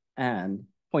border and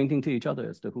pointing to each other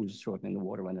as to who's shortening the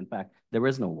water when in fact, there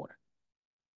is no water.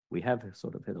 We have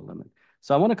sort of hit a limit.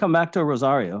 So I want to come back to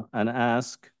Rosario and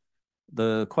ask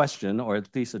the question, or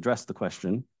at least address the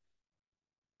question,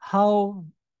 how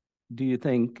do you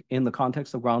think in the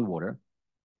context of groundwater,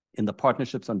 in the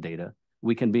partnerships on data,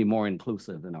 we can be more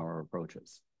inclusive in our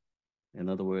approaches? In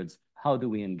other words, how do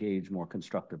we engage more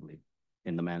constructively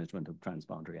in the management of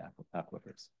transboundary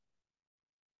aquifers?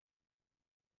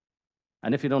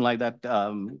 And if you don't like that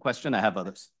question, I have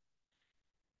others.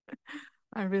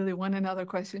 I really want another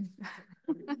question.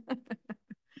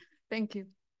 Thank you.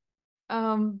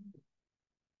 I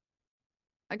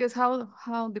guess how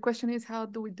the question is, how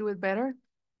do we do it better?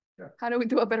 Sure. How do we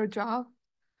do a better job?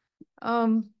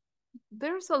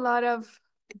 There's a lot of,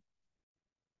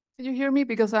 did you hear me?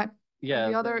 Because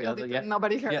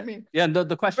nobody heard me. Yeah,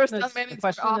 the question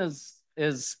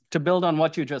is to build on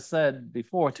what you just said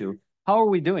before too. How are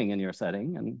we doing in your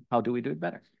setting and how do we do it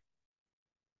better?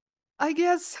 I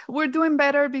guess we're doing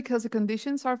better because the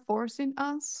conditions are forcing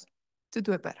us to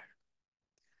do it better.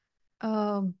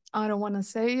 I don't want to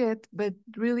say it, but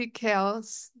really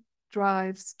chaos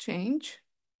drives change.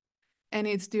 And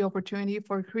it's the opportunity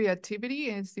for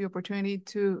creativity. It's the opportunity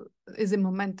is a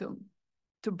momentum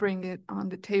to bring it on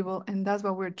the table. And that's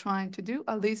what we're trying to do,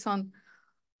 at least on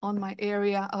my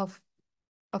area of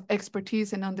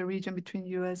expertise and on the region between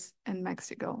US and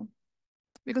Mexico.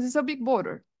 Because it's a big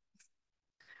border.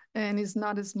 And it's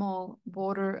not a small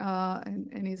border,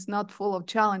 and it's not full of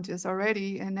challenges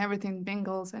already, and everything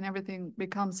mingles and everything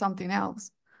becomes something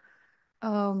else.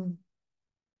 And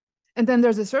then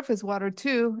there's a surface water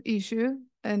too issue.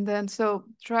 And then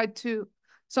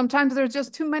sometimes there's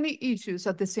just too many issues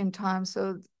at the same time.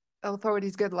 So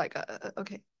authorities get like,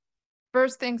 okay,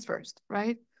 first things first,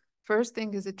 right? First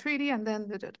thing is a treaty and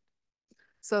then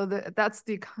so that's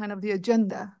the kind of the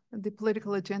agenda, the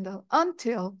political agenda,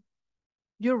 until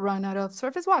you run out of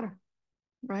surface water,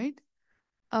 right?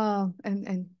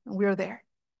 And we're there.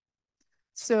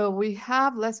 So we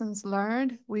have lessons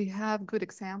learned. We have good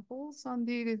examples on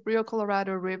the Rio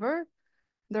Colorado River.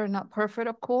 They're not perfect,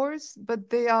 of course,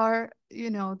 but they are,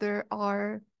 there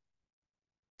are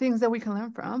things that we can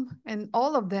learn from. And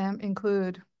all of them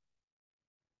include,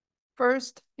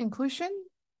 first, inclusion,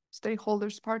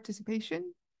 stakeholders'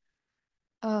 participation,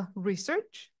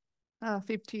 research,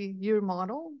 50-year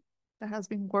model that has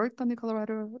been worked on the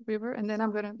Colorado River. And then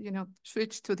I'm going to,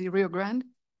 switch to the Rio Grande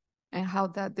and how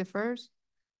that differs.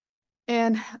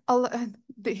 And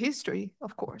the history,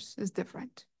 of course, is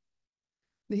different.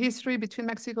 The history between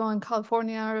Mexico and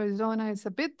California, Arizona is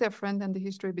a bit different than the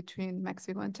history between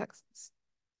Mexico and Texas.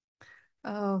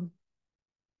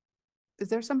 Is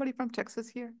there somebody from Texas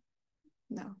here?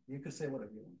 No. You can say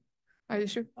whatever you want. Are you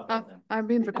sure? I'm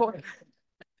being recorded.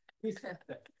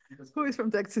 Who is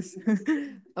from Texas?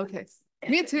 Okay,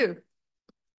 me too.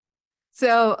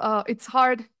 So it's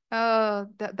hard.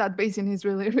 That basin is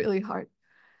really, really hard.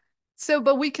 So,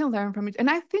 but we can learn from it. And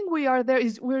I think we are there,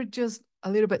 we're just a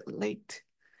little bit late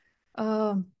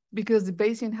because the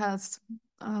basin has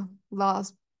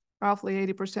lost roughly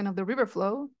 80% of the river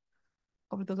flow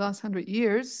over the last 100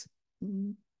 years.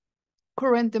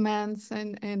 Current demands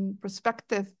and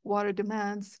prospective water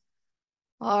demands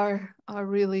are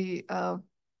really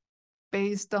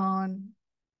based on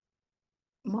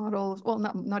models, well,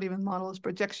 not even models,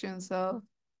 projections of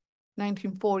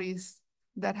 1940s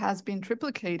that has been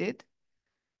triplicated.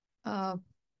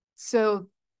 So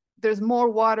there's more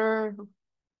water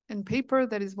and paper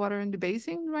that is water in the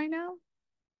basin right now.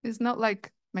 It's not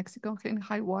like Mexico can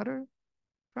hide water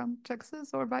from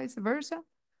Texas or vice versa.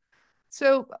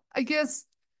 So I guess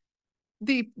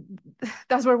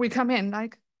that's where we come in,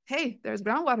 like, hey, there's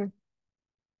groundwater.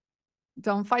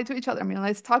 Don't fight to each other. I mean,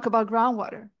 let's talk about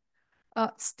groundwater.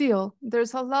 Still,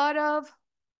 there's a lot of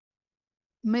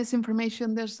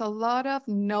misinformation. There's a lot of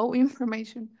no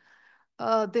information.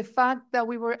 The fact that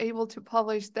we were able to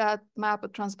publish that map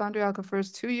of transboundary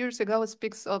aquifers 2 years ago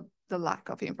speaks of the lack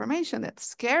of information. That's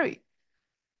scary.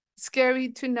 Scary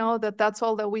to know that that's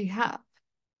all that we have.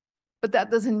 But that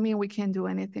doesn't mean we can't do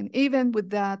anything, even with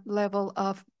that level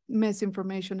of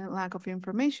misinformation and lack of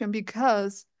information,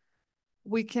 because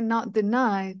we cannot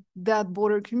deny that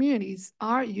border communities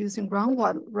are using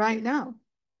groundwater right now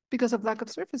because of lack of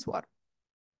surface water.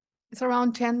 It's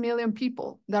around 10 million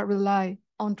people that rely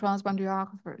on transboundary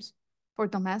aquifers for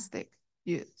domestic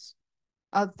use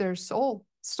as their sole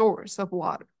source of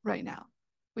water right now,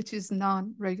 which is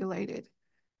non-regulated.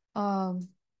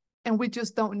 And we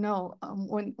just don't know.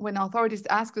 When authorities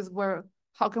ask us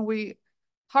how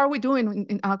are we doing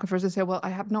in aquifers, they say, well, I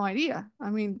have no idea.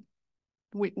 I mean,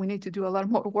 we need to do a lot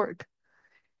more work.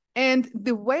 And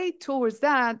the way towards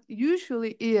that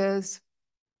usually is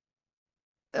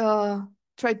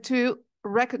try to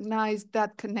recognize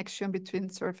that connection between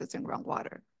surface and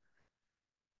groundwater.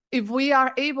 If we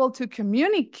are able to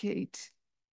communicate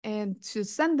and to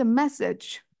send a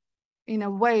message in a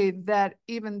way that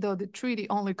even though the treaty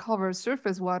only covers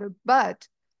surface water, but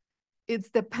it's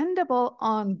dependable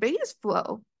on base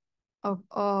flow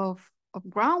of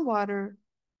groundwater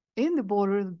in the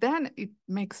border, then it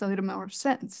makes a little more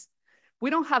sense. We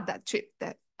don't have that chip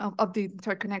of the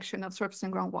interconnection of surface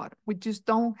and groundwater. We just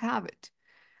don't have it.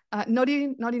 Not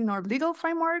in our legal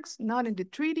frameworks, not in the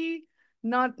treaty,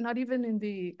 not even in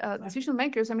the decision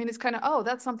makers. I mean, it's kind of, oh,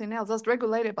 that's something else. That's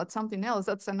regulated, but something else.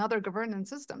 That's another governance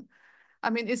system. I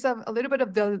mean, it's a little bit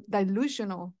of the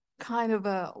delusional kind of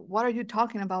what are you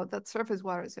talking about? That surface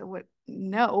water. So what?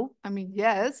 No, I mean,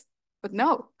 yes, but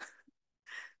no.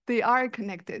 They are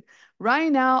connected.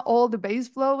 Right now, all the base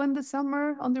flow in the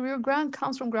summer on the Rio Grande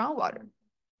comes from groundwater.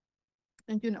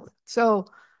 And you know that. So,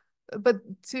 but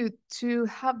to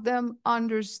have them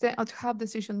understand, or to have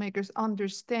decision makers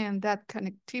understand that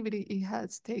connectivity, it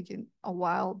has taken a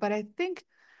while, but I think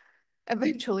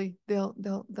eventually they'll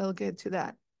get to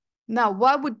that. Now,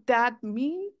 what would that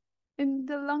mean in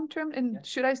the long term? And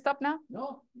should I stop now?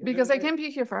 No. Because I can't be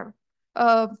here forever.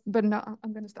 But no,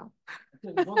 I'm gonna stop.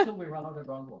 Until we run out of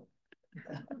groundwater.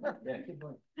 Yeah, keep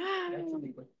going.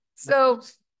 So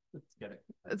Let's get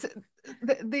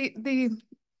it.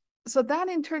 So that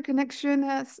interconnection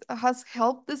has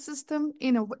helped the system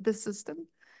in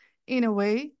a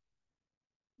way.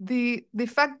 The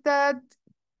fact that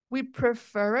we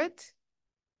prefer it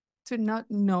to not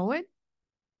know it,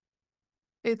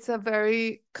 it's a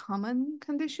very common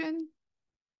condition.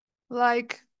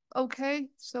 Like, okay,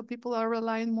 so people are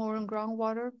relying more on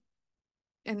groundwater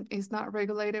and it's not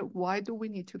regulated. Why do we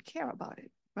need to care about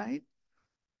it, right?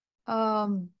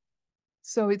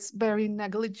 So it's very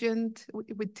negligent.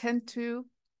 We tend to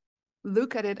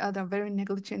look at it in a very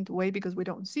negligent way because we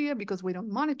don't see it, because we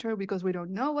don't monitor, because we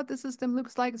don't know what the system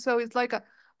looks like. So it's like a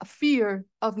fear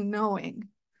of knowing.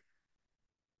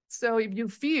 So if you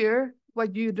fear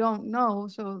what you don't know,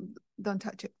 so don't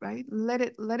touch it, right? Let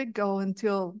it go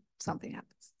until something happens.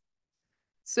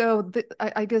 So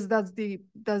I guess that's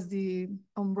the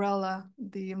umbrella,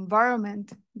 the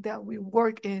environment that we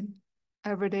work in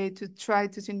every day to try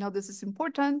to say, no, this is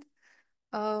important.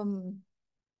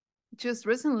 Just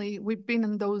recently, we've been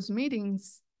in those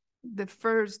meetings, the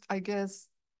first, I guess,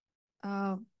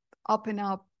 open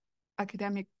up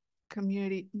academic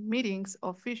community meetings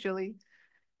officially,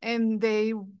 and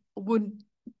they would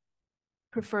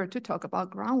prefer to talk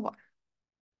about groundwater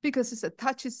because it's a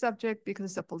touchy subject, because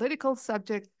it's a political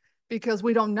subject, because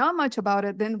we don't know much about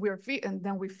it, then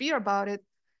we fear about it,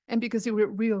 and because it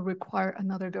will require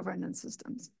another governance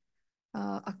systems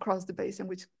across the basin,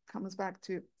 which comes back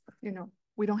to,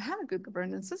 we don't have a good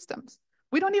governance systems.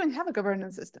 We don't even have a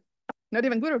governance system, not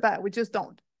even good or bad, we just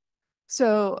don't.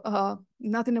 So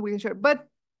nothing that we can share. But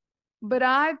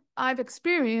I've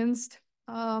experienced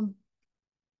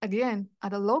again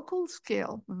at a local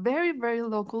scale, very, very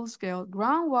local scale,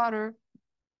 groundwater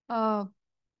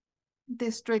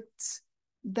districts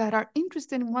that are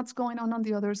interested in what's going on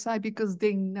the other side because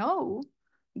they know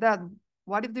that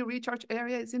what if the recharge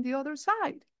area is in the other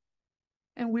side?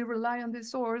 And we rely on the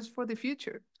source for the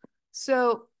future.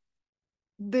 So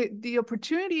the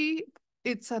opportunity,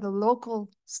 it's at a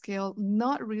local scale,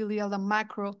 not really at a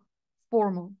macro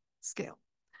formal scale.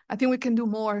 I think we can do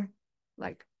more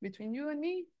like between you and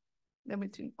me than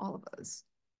between all of us.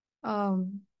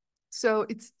 So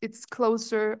it's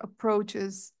closer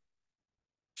approaches,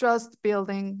 trust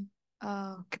building,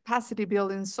 capacity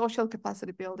building, social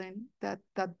capacity building that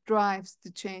drives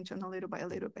the change on a little by a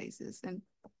little basis. And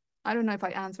I don't know if I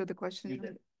answered the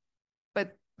question,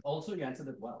 but also you answered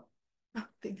it well.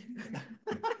 Thank you.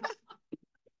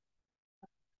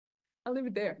 I'll leave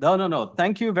it there. No.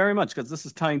 Thank you very much, because this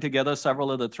is tying together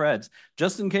several of the threads.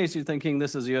 Just in case you're thinking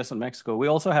this is US and Mexico, we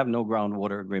also have no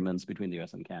groundwater agreements between the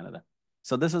US and Canada.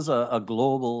 So this is a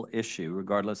global issue,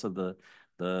 regardless of the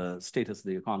status of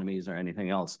the economies or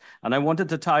anything else. And I wanted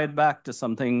to tie it back to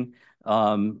something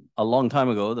a long time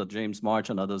ago that James March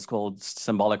and others called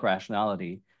symbolic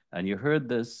rationality. And you heard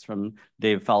this from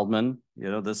Dave Feldman,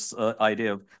 this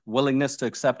idea of willingness to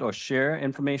accept or share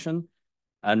information,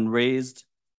 and raised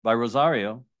by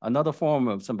Rosario, another form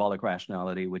of symbolic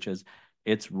rationality, which is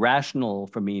it's rational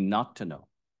for me not to know,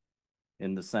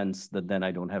 in the sense that then I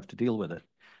don't have to deal with it.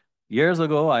 Years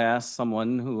ago, I asked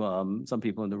someone who some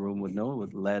people in the room would know, who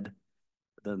led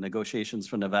the negotiations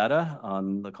for Nevada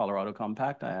on the Colorado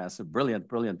Compact. I asked a brilliant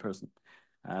person.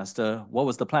 I asked her, what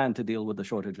was the plan to deal with the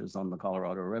shortages on the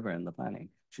Colorado River and the planning?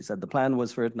 She said, the plan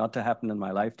was for it not to happen in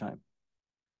my lifetime.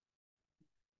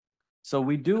 So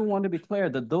we do want to be clear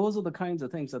that those are the kinds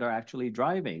of things that are actually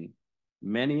driving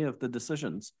many of the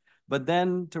decisions. But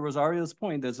then, to Rosario's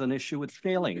point, there's an issue with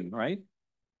scaling, right?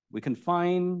 We can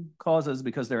find causes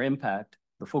because their impact,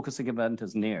 the focusing event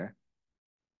is near.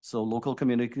 So local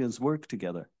communities work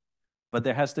together. But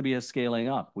there has to be a scaling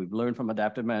up. We've learned from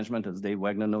adaptive management, as Dave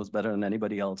Wegner knows better than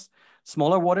anybody else.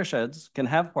 Smaller watersheds can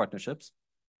have partnerships,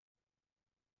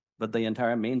 but the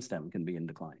entire main stem can be in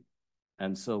decline.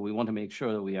 And so we want to make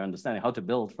sure that we are understanding how to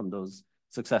build from those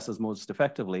successes most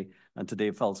effectively. And to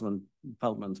Dave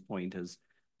Feldman's point is,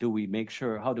 how do we make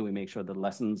sure the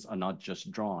lessons are not just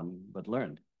drawn, but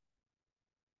learned?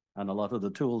 And a lot of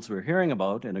the tools we're hearing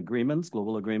about in agreements,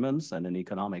 global agreements, and in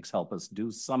economics help us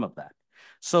do some of that.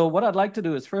 So what I'd like to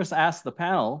do is first ask the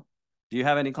panel, do you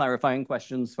have any clarifying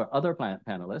questions for other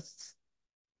panelists?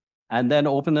 And then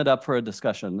open it up for a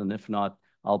discussion. And if not,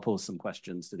 I'll pose some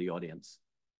questions to the audience.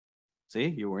 See,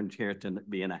 you weren't here to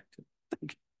be inactive.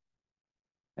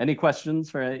 Any questions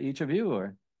for each of you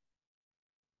or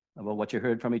about what you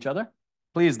heard from each other?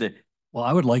 Please, Dick. Well,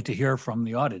 I would like to hear from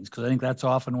the audience, because I think that's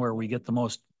often where we get the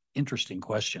most interesting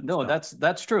questions. No,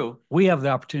 that's true. We have the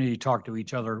opportunity to talk to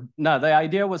each other. No, the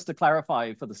idea was to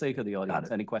clarify for the sake of the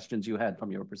audience any questions you had from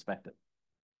your perspective.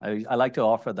 I like to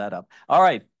offer that up. All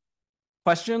right.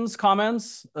 Questions,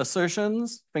 comments,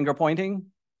 assertions, finger pointing?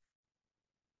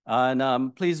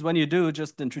 And please, when you do,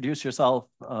 just introduce yourself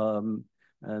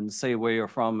and say where you're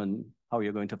from and how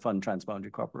you're going to fund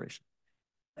Transboundary Corporation.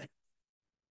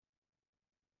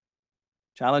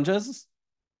 Challenges?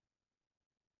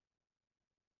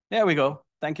 There we go.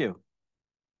 Thank you.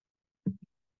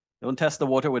 Don't test the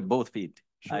water with both feet.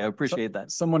 Sure. I appreciate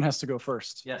that. Someone has to go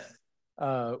first. Yes.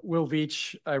 Will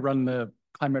Veach, I run the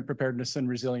Climate Preparedness and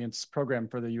Resilience Program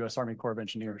for the U.S. Army Corps of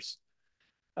Engineers.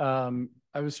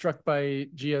 I was struck by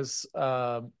Gia's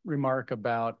remark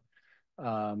about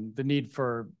the need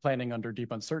for planning under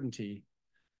deep uncertainty.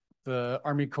 The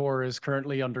Army Corps is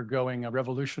currently undergoing a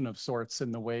revolution of sorts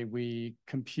in the way we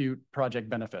compute project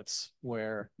benefits,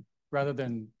 where rather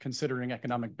than considering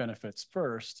economic benefits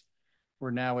first, we're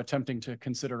now attempting to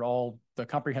consider all the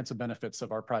comprehensive benefits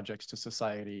of our projects to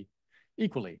society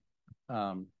equally.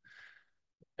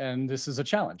 And this is a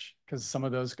challenge because some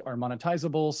of those are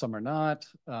monetizable, some are not,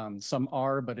 some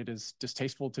are, but it is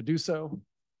distasteful to do so.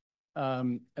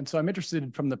 And so I'm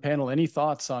interested from the panel, any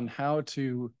thoughts on how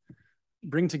to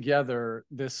bring together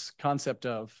this concept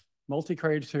of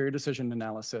multi-criteria decision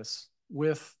analysis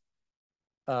with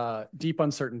deep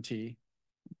uncertainty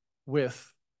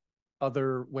with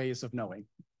other ways of knowing.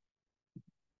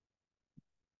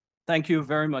 Thank you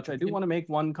very much. I do want to make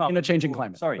one comment. In a changing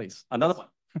climate, sorry, please. Another one.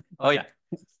 Oh, yeah.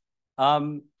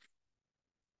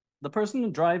 The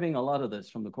person driving a lot of this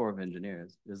from the Corps of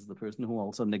Engineers is the person who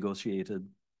also negotiated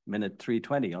minute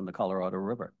 320 on the Colorado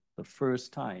River, the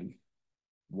first time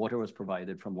water was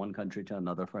provided from one country to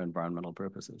another for environmental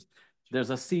purposes. There's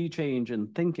a sea change in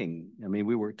thinking. I mean,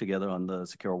 we worked together on the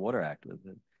Secure Water Act with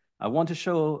it. I want to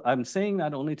show, I'm saying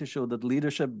that only to show that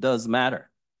leadership does matter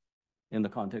in the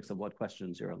context of what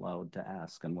questions you're allowed to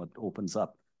ask and what opens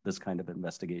up this kind of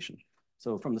investigation.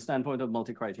 So from the standpoint of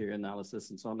multi-criteria analysis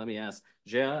and so on, let me ask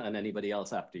Jia and anybody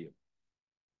else after you.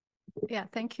 Yeah,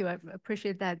 thank you. I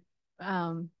appreciate that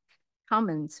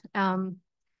comment.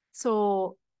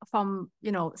 So from,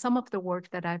 some of the work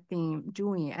that I've been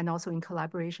doing and also in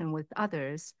collaboration with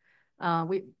others,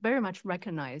 we very much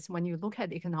recognize when you look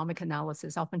at economic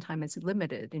analysis, oftentimes it's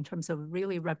limited in terms of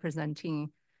really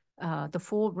representing the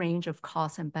full range of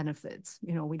costs and benefits.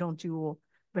 We don't do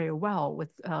very well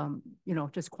with,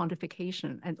 just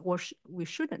quantification, and we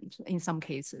shouldn't in some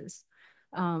cases.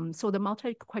 So the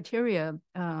multi-criteria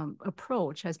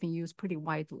approach has been used pretty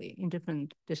widely in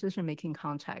different decision-making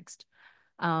contexts.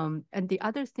 And the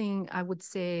other thing I would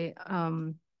say,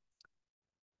 I'm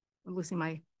losing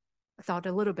my thought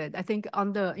a little bit. I think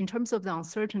in terms of the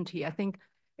uncertainty, I think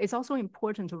it's also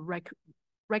important to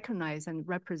recognize and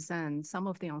represent some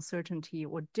of the uncertainty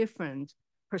or different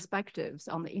perspectives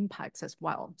on the impacts as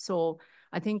well. So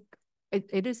I think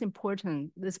it is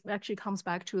important. This actually comes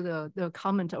back to the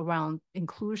comment around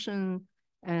inclusion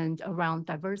and around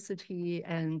diversity.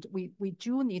 And we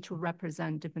do need to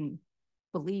represent different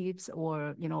beliefs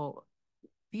or,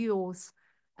 views.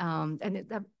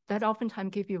 And that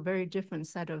oftentimes give you a very different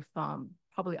set of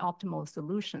probably optimal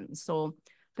solutions. So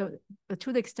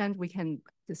to the extent we can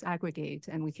disaggregate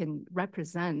and we can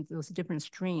represent those different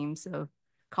streams of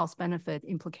cost benefit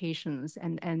implications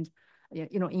and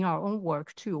in our own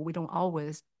work too, we don't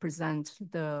always present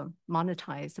the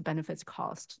monetized benefits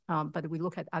cost, but we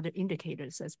look at other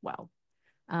indicators as well.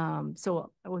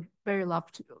 So I would very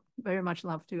much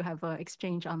love to have an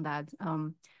exchange on that.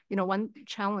 One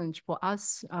challenge for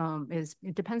us is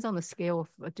it depends on the scale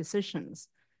of decisions.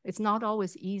 It's not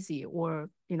always easy or,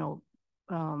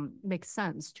 makes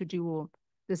sense to do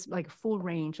this like full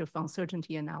range of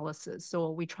uncertainty analysis.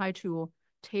 So we try to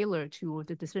tailor to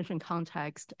the decision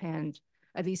context and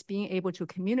at least being able to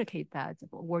communicate that,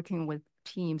 working with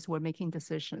teams who are making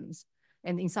decisions.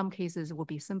 And in some cases, it will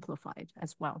be simplified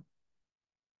as well.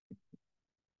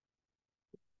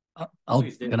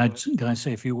 Can I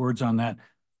say a few words on that?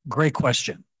 Great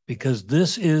question, because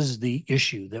this is the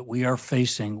issue that we are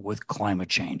facing with climate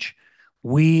change.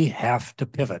 We have to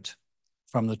pivot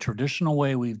from the traditional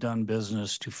way we've done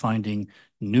business to finding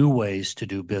new ways to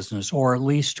do business, or at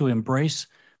least to embrace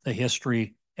the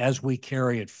history as we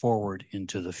carry it forward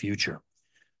into the future.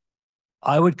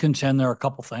 I would contend there are a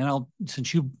couple things.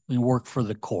 Since you work for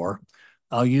the Corps,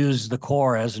 I'll use the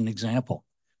Corps as an example,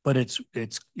 but it's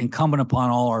incumbent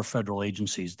upon all our federal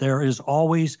agencies. There is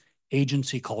always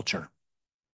agency culture.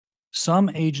 Some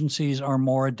agencies are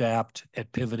more adept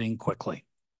at pivoting quickly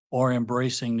or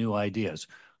embracing new ideas.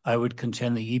 I would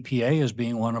contend the EPA, as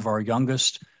being one of our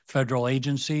youngest federal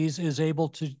agencies, is able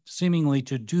to seemingly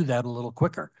to do that a little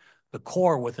quicker. The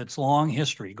Corps, with its long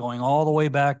history, going all the way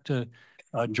back to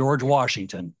George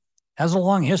Washington, has a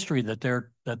long history that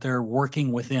they're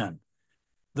working within.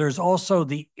 There's also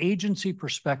the agency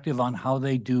perspective on how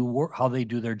they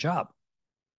do their job.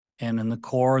 And in the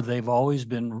Corps, they've always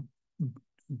been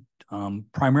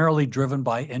primarily driven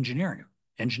by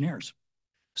engineers.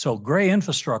 So gray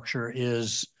infrastructure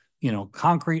is,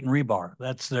 concrete and rebar.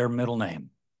 That's their middle name.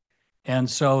 And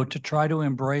so to try to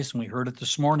embrace, and we heard it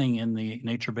this morning in the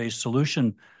nature-based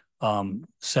solution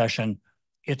session,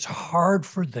 it's hard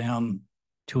for them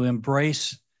to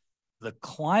embrace the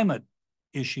climate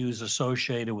issues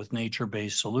associated with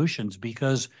nature-based solutions,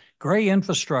 because gray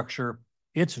infrastructure,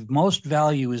 its most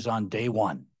value is on day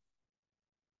one.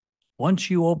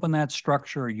 Once you open that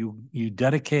structure, you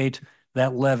dedicate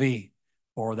that levee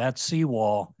or that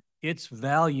seawall, its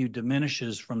value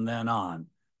diminishes from then on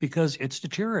because it's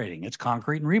deteriorating. It's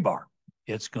concrete and rebar.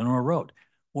 It's going to erode.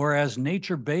 Whereas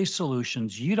nature-based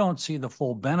solutions, you don't see the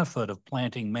full benefit of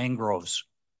planting mangroves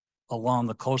along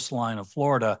the coastline of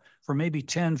Florida for maybe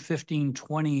 10, 15,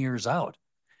 20 years out.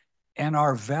 And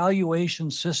our valuation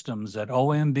systems that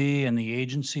OMB and the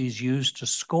agencies use to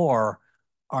score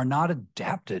are not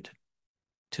adapted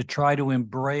to try to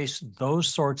embrace those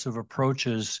sorts of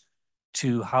approaches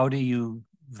to how do you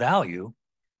value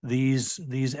these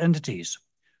entities.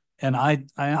 And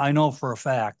I know for a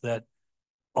fact that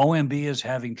OMB is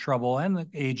having trouble, and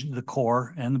the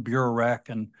Corps and the Bureau Rec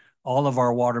and all of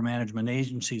our water management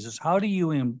agencies, is how do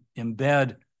you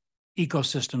embed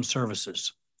ecosystem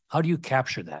services? How do you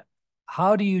capture that?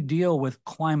 How do you deal with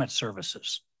climate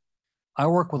services? I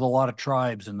work with a lot of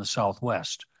tribes in the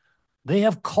Southwest. They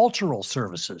have cultural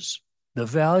services the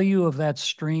value of that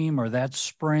stream or that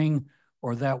spring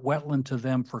or that wetland to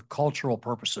them for cultural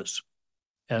purposes,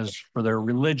 as for their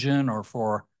religion or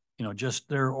for, just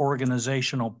their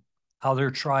organizational, how their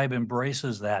tribe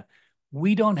embraces that.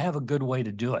 We don't have a good way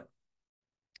to do it.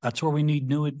 That's where we need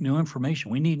new information.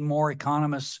 We need more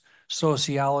economists,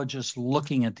 sociologists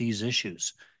looking at these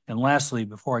issues. And lastly,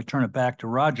 before I turn it back to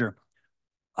Roger,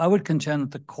 I would contend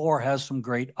that the Corps has some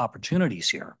great opportunities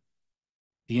here.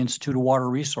 The Institute of Water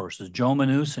Resources, Joe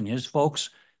Manous and his folks,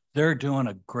 they're doing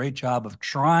a great job of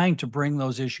trying to bring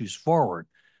those issues forward.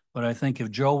 But I think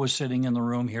if Joe was sitting in the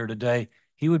room here today,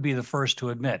 he would be the first to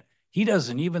admit he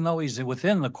doesn't, even though he's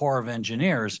within the Corps of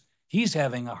Engineers, he's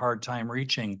having a hard time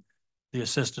reaching the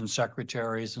assistant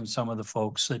secretaries and some of the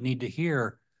folks that need to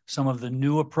hear some of the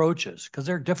new approaches, because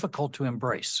they're difficult to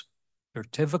embrace. They're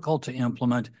difficult to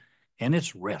implement, and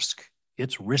it's risk.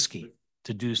 It's risky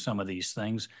to do some of these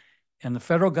things. And the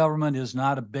federal government is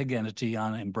not a big entity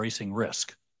on embracing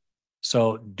risk.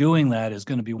 So doing that is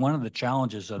going to be one of the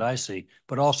challenges that I see,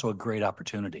 but also a great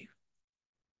opportunity.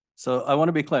 So I want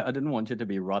to be clear. I didn't want you to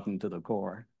be rotten to the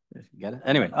core. Get it?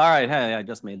 Anyway, all right. Hey, I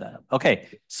just made that up. Okay.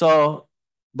 So,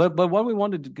 but what we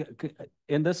wanted to get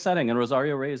in this setting, and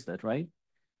Rosario raised it, right?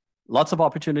 Lots of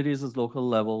opportunities at local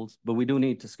levels, but we do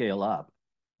need to scale up.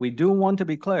 We do want to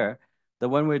be clear that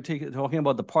when we're talking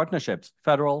about the partnerships,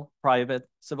 federal, private,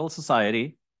 civil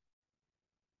society,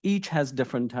 each has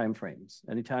different timeframes.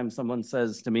 Anytime someone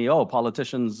says to me, oh,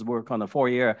 politicians work on a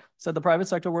 4-year, said the private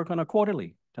sector work on a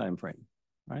quarterly timeframe,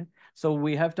 right? So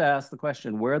we have to ask the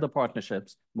question, where are the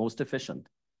partnerships most efficient?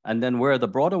 And then where are the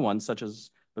broader ones, such as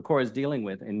the Corps is dealing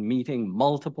with in meeting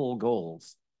multiple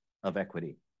goals of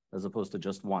equity, as opposed to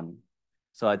just one.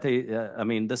 So I think, I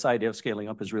mean, this idea of scaling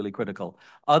up is really critical.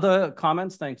 Other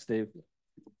comments? Thanks, Dave.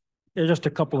 Yeah, just a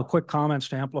couple of quick comments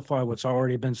to amplify what's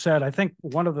already been said. I think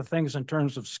one of the things in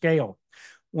terms of scale,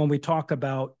 when we talk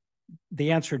about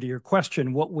the answer to your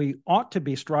question, what we ought to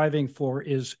be striving for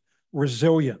is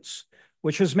resilience,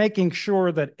 which is making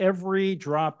sure that every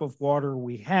drop of water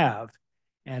we have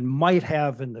and might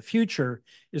have in the future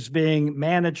is being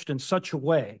managed in such a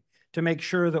way to make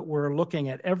sure that we're looking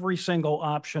at every single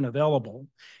option available.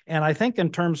 And I think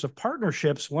in terms of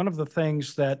partnerships, one of the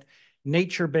things that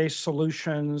nature-based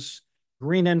solutions,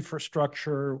 green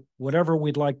infrastructure, whatever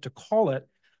we'd like to call it,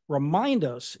 remind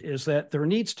us is that there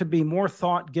needs to be more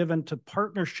thought given to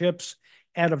partnerships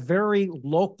at a very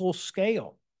local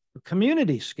scale, a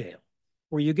community scale,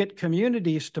 where you get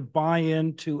communities to buy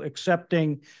into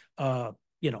accepting, the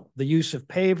use of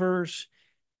pavers,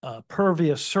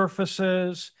 pervious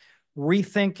surfaces,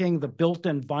 rethinking the built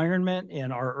environment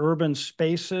in our urban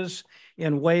spaces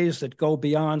in ways that go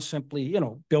beyond simply,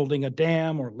 building a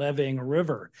dam or leveeing a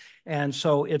river. And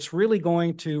so it's really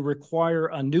going to require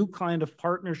a new kind of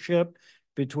partnership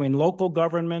between local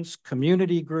governments,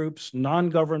 community groups,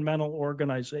 non-governmental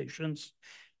organizations,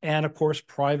 and of course,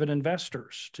 private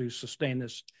investors to sustain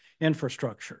this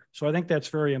infrastructure. So I think that's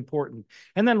very important.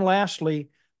 And then lastly,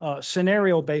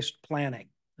 scenario-based planning,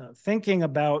 thinking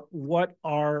about what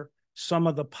are some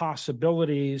of the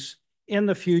possibilities in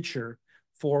the future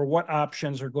for what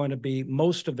options are going to be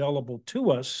most available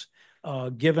to us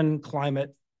given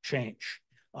climate change.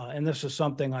 And this is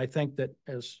something I think that,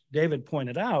 as David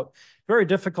pointed out, very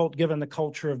difficult given the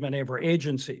culture of many of our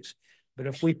agencies. But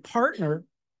if we partner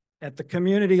at the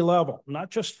community level, not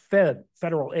just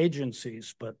federal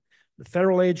agencies, but the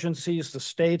federal agencies, the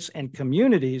states, and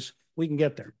communities, we can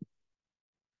get there.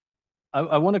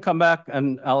 I want to come back,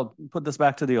 and I'll put this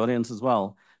back to the audience as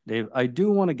well, Dave. I do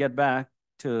want to get back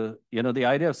to, the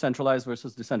idea of centralized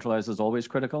versus decentralized is always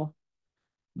critical.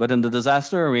 But in the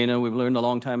disaster arena, we've learned a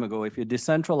long time ago, if you're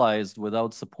decentralized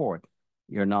without support,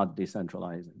 you're not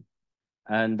decentralizing.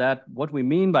 And that, what we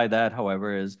mean by that,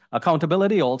 however, is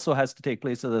accountability also has to take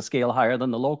place at a scale higher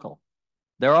than the local.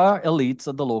 There are elites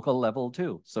at the local level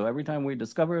too. So every time we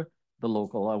discover the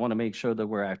local, I want to make sure that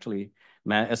we're actually,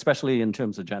 especially in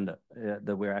terms of agenda,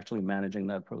 that we're actually managing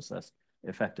that process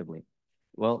effectively.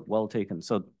 Well taken.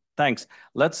 So thanks.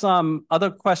 Let's,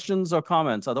 other questions or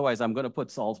comments? Otherwise, I'm going to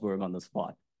put Salzburg on the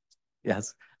spot.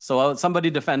 Yes. So somebody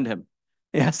defend him.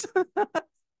 Yes.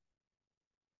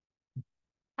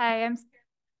 Hi, I'm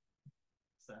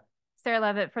Sarah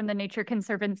Levitt from the Nature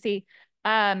Conservancy.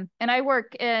 And I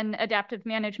work in adaptive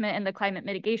management in the climate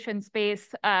mitigation space,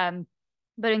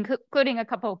 but including a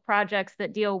couple of projects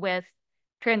that deal with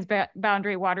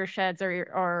transboundary watersheds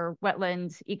or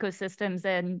wetland ecosystems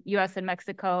in US and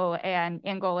Mexico and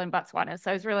Angola and Botswana. So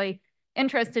I was really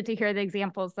interested to hear the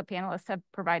examples the panelists have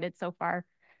provided so far.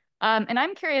 And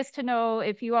I'm curious to know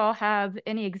if you all have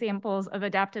any examples of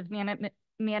adaptive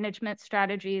management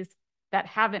strategies that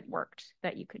haven't worked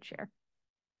that you could share?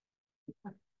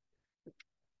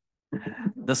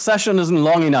 The session isn't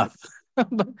long enough.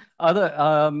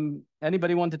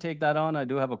 Anybody want to take that on? I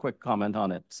do have a quick comment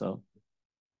on it. So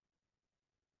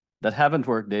that haven't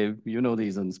worked, Dave. You know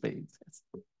these in spades.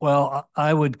 Well,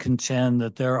 I would contend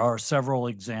that there are several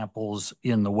examples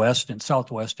in the West and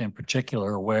Southwest in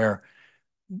particular where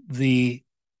the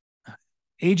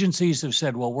agencies have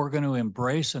said, well, we're going to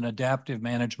embrace an adaptive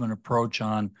management approach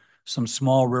on some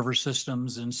small river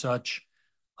systems and such.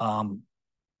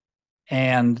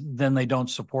 And then they don't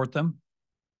support them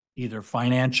either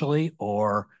financially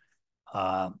or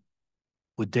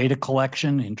with data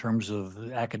collection in terms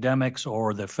of academics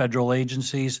or the federal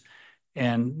agencies.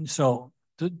 And so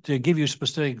to give you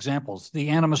specific examples, the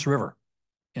Animas River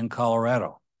in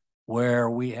Colorado, where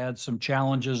we had some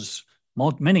challenges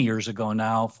many years ago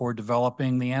now for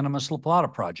developing the Animas La Plata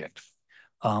project,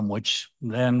 which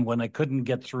then when they couldn't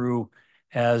get through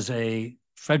as a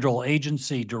federal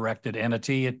agency directed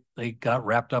entity, they got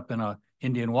wrapped up in an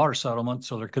Indian water settlement,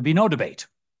 so there could be no debate.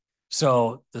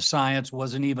 So the science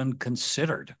wasn't even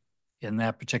considered in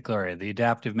that particular area. The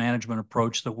adaptive management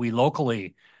approach that we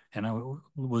locally, and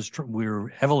we were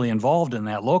heavily involved in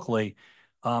that locally,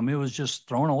 it was just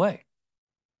thrown away.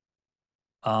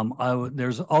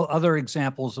 There's other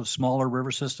examples of smaller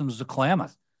river systems, the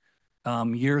Klamath.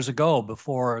 Years ago,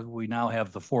 before we now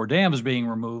have the 4 dams being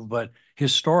removed, but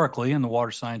historically in the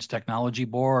Water Science Technology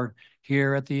Board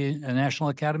here at the National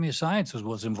Academy of Sciences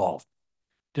was involved.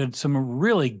 Did some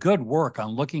really good work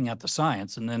on looking at the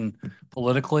science, and then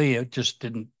politically it just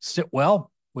didn't sit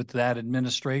well with that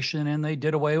administration, and they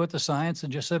did away with the science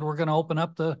and just said, we're going to open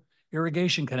up the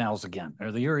irrigation canals again,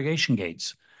 or the irrigation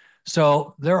gates.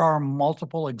 So there are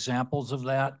multiple examples of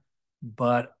that,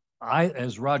 but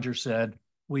as Roger said,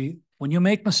 when you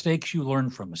make mistakes, you learn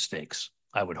from mistakes,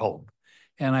 I would hope.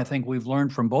 And I think we've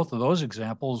learned from both of those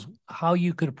examples how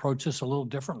you could approach this a little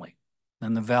differently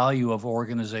and the value of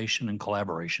organization and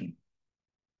collaboration.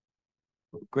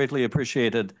 Greatly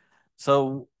appreciated.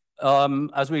 So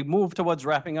as we move towards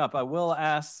wrapping up, I will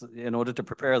ask, in order to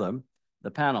prepare them,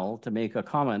 the panel to make a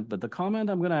comment, but the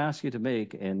comment I'm going to ask you to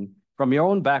make from your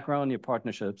own background, your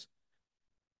partnerships,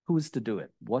 who's to do it?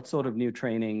 What sort of new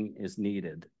training is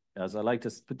needed? As I like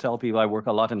to tell people, I work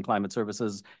a lot in climate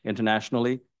services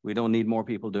internationally. We don't need more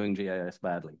people doing GIS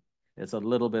badly. It's a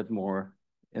little bit more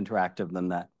interactive than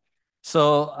that.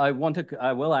 So I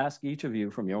will ask each of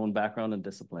you from your own background and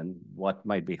discipline what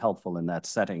might be helpful in that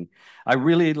setting. I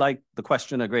really like the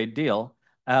question a great deal.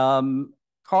 Carl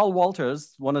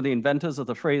Walters, one of the inventors of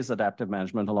the phrase adaptive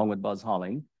management, along with Buzz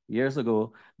Holling, years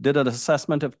ago, did an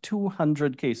assessment of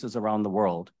 200 cases around the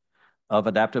world of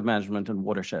adaptive management in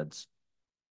watersheds.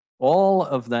 All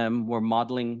of them were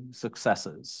modeling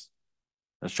successes,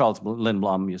 as Charles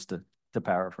Lindblom used to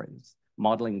paraphrase,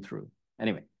 modeling through.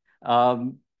 Anyway,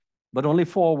 but only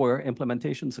 4 were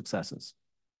implementation successes.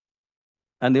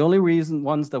 And the only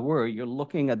ones that were, you're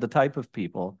looking at the type of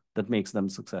people that makes them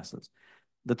successes.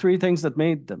 The 3 things that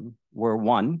made them were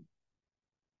 1,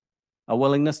 a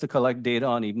willingness to collect data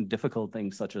on even difficult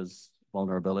things such as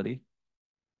vulnerability.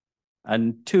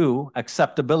 And 2,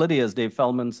 acceptability, as Dave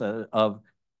Feldman said, of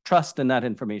trust in that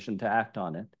information to act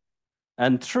on it.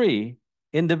 And 3,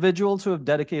 individuals who have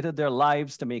dedicated their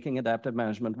lives to making adaptive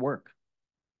management work.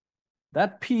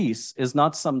 That piece is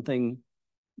not something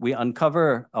we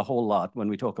uncover a whole lot when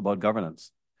we talk about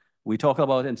governance. We talk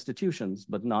about institutions,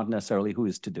 but not necessarily who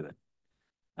is to do it.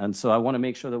 And so I want to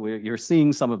make sure that you're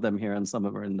seeing some of them here and some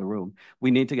of them are in the room.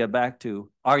 We need to get back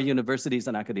to our universities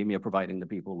and academia providing the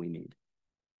people we need.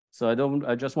 So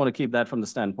I just want to keep that from the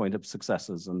standpoint of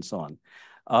successes and so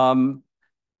on.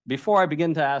 Before I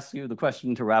begin to ask you the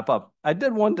question to wrap up, I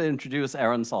did want to introduce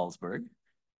Aaron Salzberg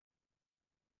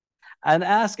and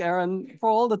ask Aaron for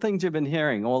all the things you've been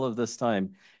hearing all of this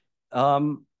time.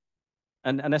 And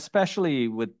especially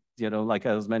with, like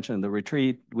I was mentioning, the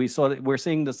retreat, we're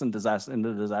seeing this in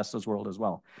the disasters world as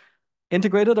well.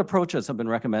 Integrated approaches have been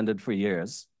recommended for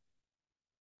years.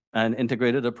 And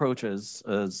integrated approaches,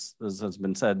 as has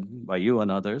been said by you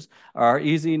and others, are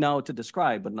easy now to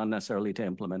describe, but not necessarily to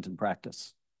implement in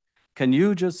practice. Can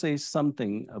you just say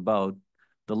something about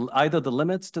either the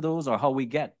limits to those or how we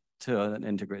get to an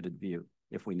integrated view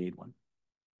if we need one?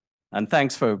 And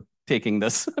thanks for taking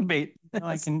this bait. No,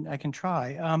 I can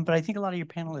try. But I think a lot of your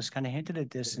panelists kind of hinted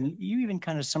at this, and you even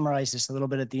kind of summarized this a little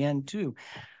bit at the end too.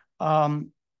 At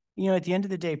the end of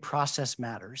the day, process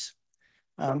matters.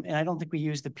 And I don't think we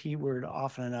use the P word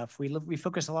often enough. We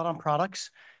focus a lot on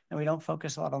products, and we don't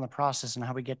focus a lot on the process and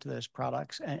how we get to those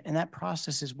products. And that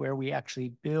process is where we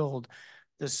actually build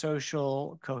the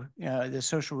social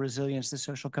resilience, the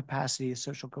social capacity, the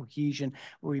social cohesion,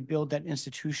 where we build that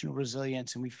institutional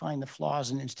resilience and we find the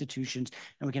flaws in institutions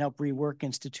and we can help rework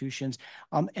institutions.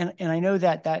 And I know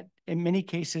that in many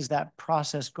cases, that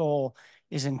process goal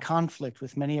is in conflict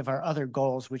with many of our other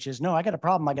goals, which is, no, I got a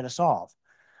problem I got to solve.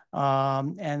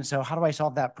 And so how do I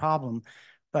solve that problem?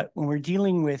 But when we're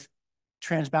dealing with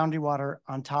transboundary water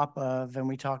on top of, and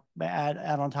we talk add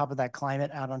on top of that climate,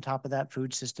 add on top of that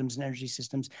food systems and energy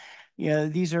systems, you know,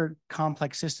 these are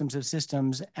complex systems of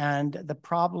systems, and the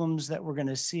problems that we're going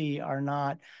to see are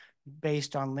not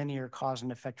based on linear cause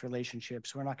and effect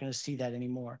relationships. We're not going to see that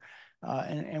anymore.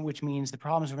 And which means the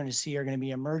problems we're going to see are going to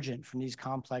be emergent from these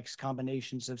complex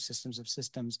combinations of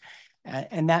systems.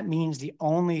 And that means the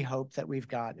only hope that we've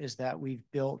got is that we've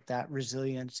built that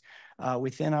resilience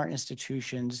within our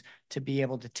institutions to be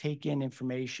able to take in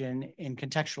information and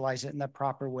contextualize it in the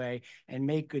proper way and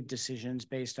make good decisions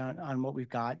based on what we've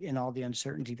got in all the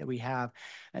uncertainty that we have.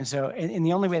 And so, and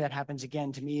the only way that happens,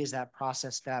 again, to me, is that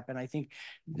process step. And I think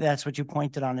that's what you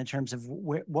pointed on in terms of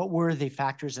what were the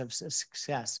factors of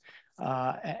success.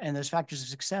 And those factors of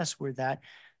success were that,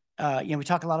 you know, we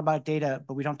talk a lot about data,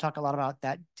 but we don't talk a lot about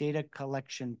that data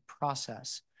collection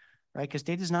process, right? Because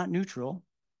data is not neutral.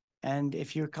 And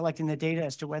if you're collecting the data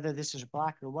as to whether this is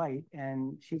black or white,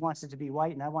 and she wants it to be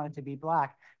white and I want it to be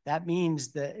black, that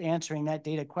means that answering that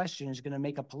data question is going to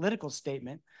make a political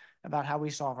statement about how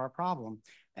we solve our problem.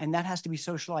 And that has to be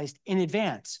socialized in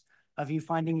advance of you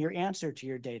finding your answer to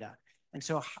your data. And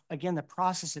so, again, the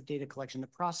process of data collection, the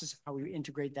process of how we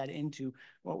integrate that into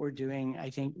what we're doing, I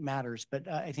think matters. But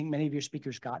I think many of your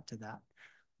speakers got to that.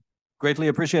 Greatly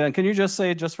appreciate it. And can you just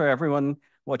say, just for everyone,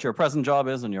 what your present job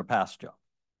is and your past job?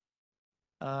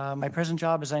 My present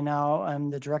job is I'm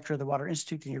the director of the Water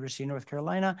Institute at the University of North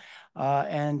Carolina.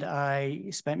 And I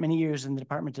spent many years in the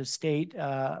Department of State,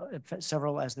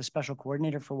 several as the special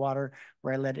coordinator for water,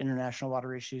 where I led international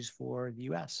water issues for the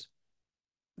US.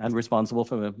 And responsible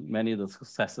for many of the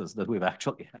successes that we've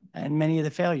actually had. And many of the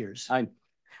failures.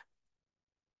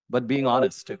 But being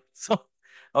honest too. So,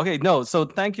 okay, no, so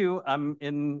thank you. I'm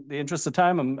in the interest of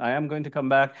time, I am going to come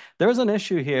back. There's an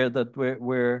issue here that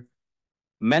we're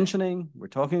mentioning, we're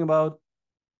talking about,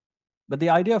 but the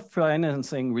idea of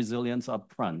financing resilience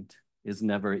up front is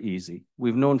never easy.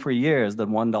 We've known for years that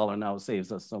 $1 now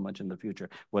saves us so much in the future,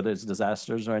 whether it's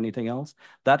disasters or anything else.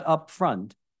 That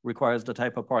upfront requires the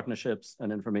type of partnerships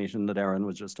and information that Aaron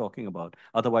was just talking about.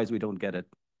 Otherwise, we don't get it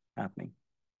happening,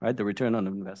 right? The return on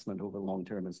investment over the long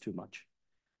term is too much.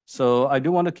 So I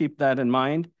do want to keep that in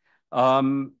mind.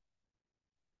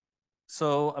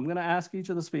 So I'm going to ask each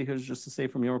of the speakers just to say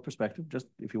from your perspective, just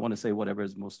if you want to say whatever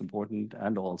is most important,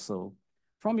 and also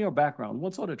from your background,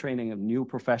 what sort of training of new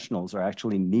professionals are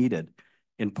actually needed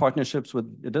in partnerships with,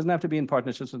 it doesn't have to be in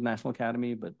partnerships with National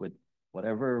Academy, but with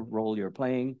whatever role you're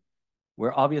playing.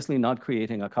 We're obviously not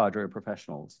creating a cadre of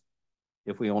professionals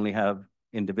if we only have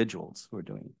individuals who are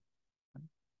doing it.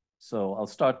 So I'll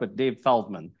start with Dave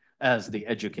Feldman as the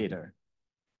educator.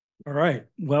 All right.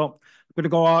 Well, I'm going to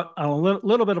go out on a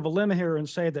little bit of a limb here and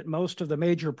say that most of the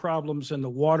major problems in the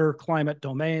water climate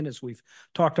domain, as we've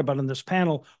talked about in this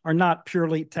panel, are not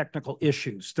purely technical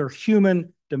issues. They're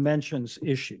human dimensions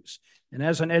issues. And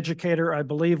as an educator, I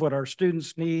believe what our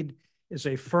students need is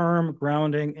a firm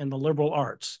grounding in the liberal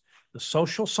arts, the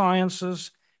social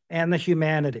sciences, and the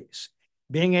humanities.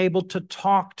 Being able to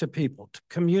talk to people, to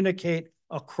communicate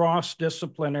across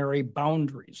disciplinary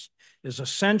boundaries is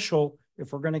essential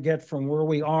if we're going to get from where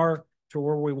we are to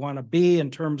where we want to be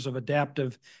in terms of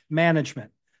adaptive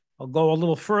management. I'll go a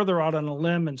little further out on a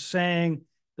limb in saying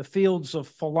the fields of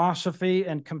philosophy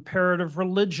and comparative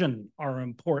religion are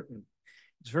important.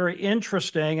 It's very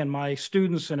interesting, and my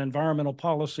students in environmental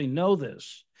policy know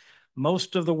this.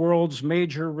 Most of the world's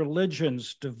major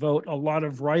religions devote a lot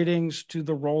of writings to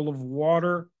the role of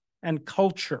water and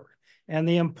culture and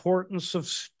the importance of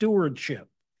stewardship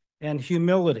and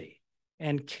humility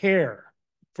and care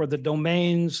for the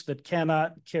domains that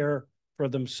cannot care for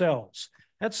themselves.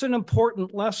 That's an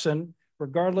important lesson,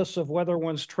 regardless of whether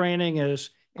one's training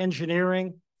is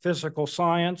engineering, physical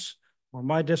science, or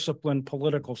my discipline,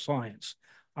 political science.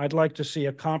 I'd like to see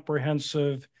a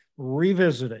comprehensive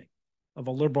revisiting of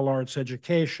a liberal arts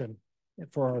education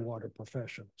for our water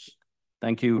professionals.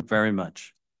 Thank you very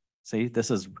much. See, this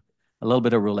is a little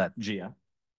bit of roulette, Gia.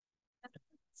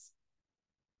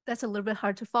 That's a little bit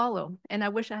hard to follow, and I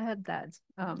wish I had that.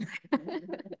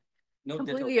 No,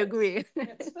 completely agree.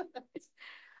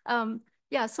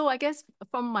 Yeah, so I guess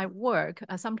from my work,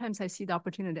 sometimes I see the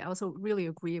opportunity. I also really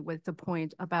agree with the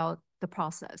point about the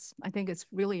process. I think it's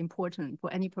really important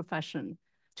for any profession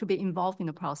to be involved in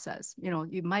the process.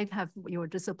 You might have your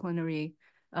disciplinary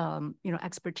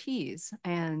expertise,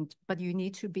 but you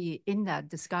need to be in that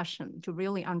discussion to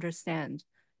really understand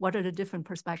what are the different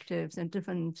perspectives and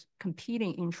different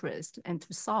competing interests and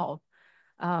to solve.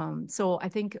 So I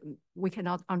think we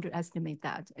cannot underestimate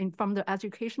that. And from the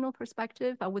educational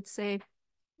perspective, I would say,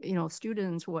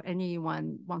 students or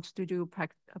anyone wants to do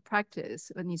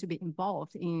practice needs to be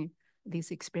involved in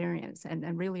this experience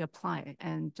and really apply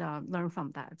and learn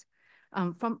from that.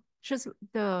 From just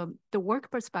the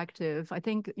work perspective, I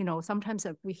think, sometimes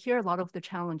we hear a lot of the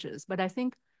challenges, but I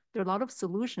think there are a lot of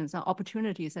solutions and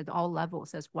opportunities at all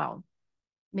levels as well.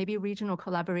 Maybe regional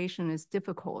collaboration is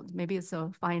difficult. Maybe it's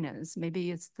finance,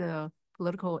 maybe it's the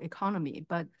political economy,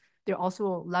 but there are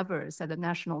also levers at the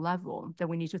national level that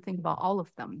we need to think about all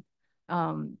of them.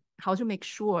 How to make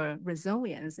sure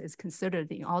resilience is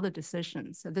considered in all the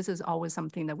decisions. So this is always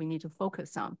something that we need to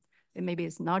focus on. And maybe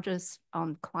it's not just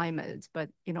on climate, but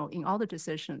in all the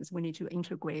decisions, we need to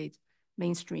integrate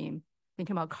mainstream,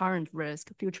 thinking about current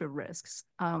risk, future risks.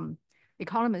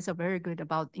 Economists are very good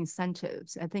about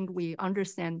incentives. I think we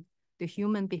understand the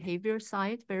human behavior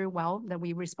side very well, that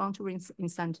we respond to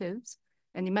incentives.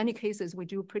 And in many cases, we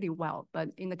do pretty well. But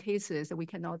in the cases that we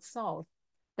cannot solve,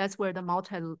 that's where the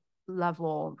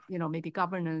multi-level, maybe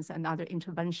governance and other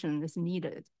intervention is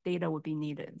needed. Data would be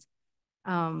needed.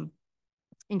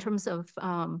 In terms of,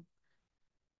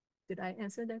 did I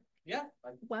answer that? Yeah.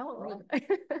 Well,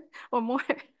 or more?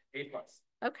 A+.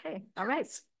 Okay, all right.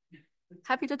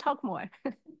 Happy to talk more.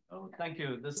 Oh, thank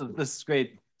you. This is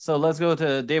great. So let's go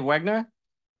to Dave Wagner.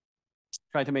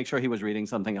 Try to make sure he was reading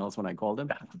something else when I called him.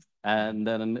 And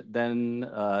then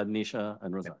Nisha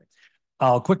and Rosario.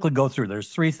 I'll quickly go through. There's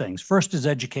three things. First is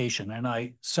education, and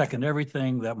I second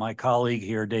everything that my colleague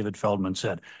here, David Feldman,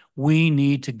 said. We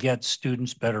need to get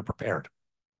students better prepared.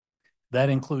 That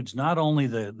includes not only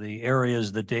the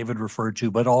areas that David referred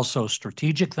to, but also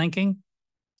strategic thinking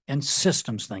and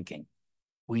systems thinking.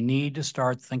 We need to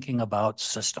start thinking about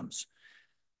systems.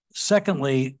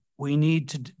 Secondly, we need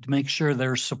to make sure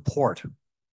there's support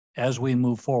as we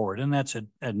move forward. And that's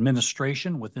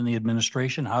administration, within the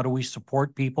administration. How do we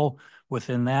support people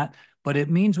within that? But it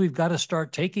means we've got to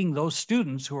start taking those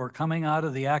students who are coming out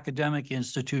of the academic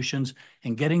institutions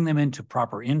and getting them into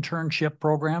proper internship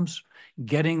programs,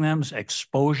 getting them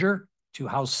exposure to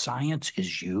how science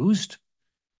is used.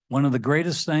 One of the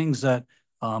greatest things that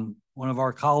one of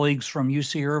our colleagues from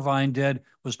UC Irvine did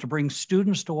was to bring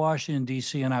students to Washington,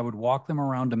 D.C., and I would walk them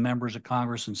around to members of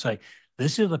Congress and say,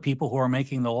 this are the people who are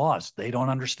making the laws. They don't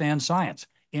understand science.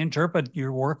 Interpret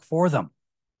your work for them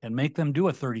and make them do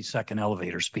a 30-second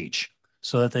elevator speech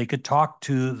so that they could talk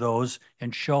to those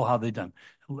and show how they've done.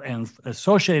 And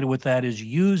associated with that is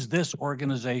use this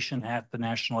organization at the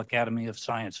National Academy of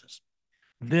Sciences.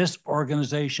 This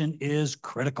organization is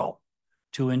critical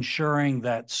to ensuring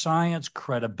that science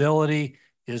credibility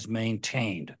is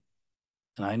maintained.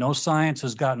 And I know science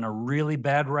has gotten a really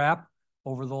bad rap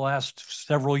over the last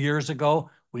several years ago.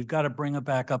 We've got to bring it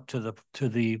back up to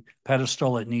the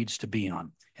pedestal it needs to be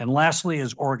on. And lastly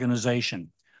is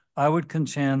organization. I would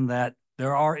contend that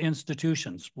there are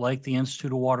institutions like the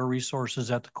Institute of Water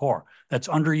Resources at the core that's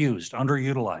underused,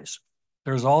 underutilized.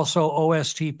 There's also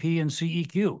OSTP and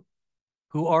CEQ,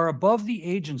 who are above the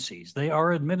agencies. They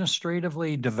are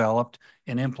administratively developed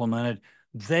and implemented.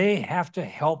 They have to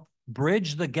help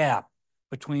bridge the gap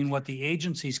between what the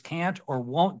agencies can't or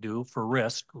won't do for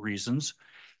risk reasons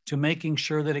to making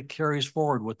sure that it carries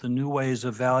forward with the new ways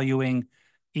of valuing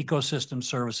ecosystem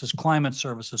services, climate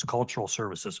services, cultural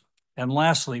services. And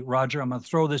lastly, Roger, I'm going to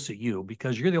throw this at you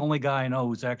because you're the only guy I know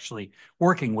who's actually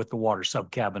working with the water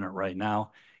sub-cabinet right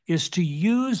now, is to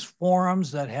use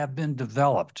forums that have been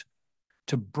developed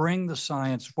to bring the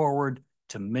science forward,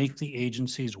 to make the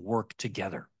agencies work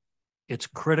together. It's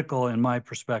critical, in my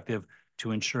perspective,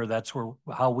 to ensure that's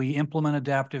how we implement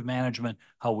adaptive management,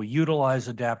 how we utilize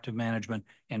adaptive management,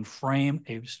 and frame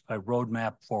a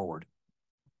roadmap forward.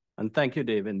 And thank you,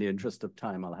 Dave. In the interest of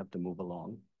time, I'll have to move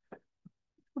along.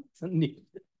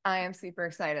 I am super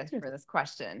excited for this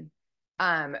question.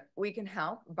 You can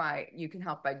help by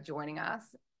joining us,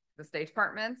 the State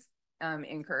Department.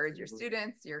 Encourage your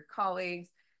students, your colleagues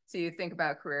to think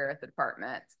about career at the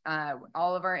department.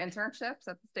 All of our internships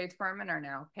at the State Department are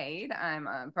now paid.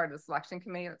 I'm part of the selection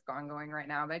committee that's ongoing right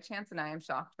now by chance, and I am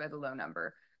shocked by the low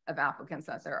number of applicants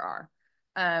that there are.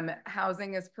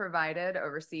 Housing is provided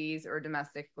overseas or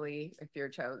domestically if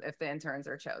the interns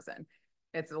are chosen.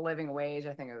 It's a living wage.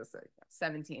 I think it was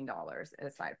 $17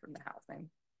 aside from the housing,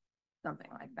 something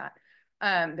like that.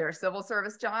 There are civil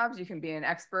service jobs. You can be an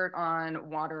expert on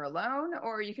water alone,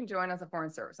 or you can join as a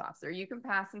foreign service officer. You can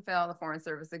pass and fail the foreign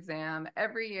service exam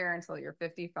every year until you're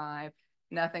 55.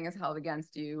 Nothing is held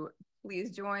against you.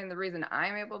 Please join. The reason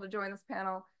I'm able to join this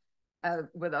panel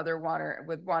with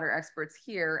water experts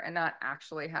here and not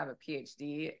actually have a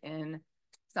PhD in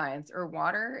science or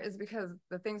water is because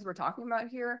the things we're talking about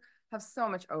here have so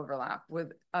much overlap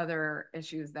with other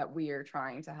issues that we are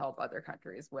trying to help other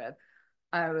countries with.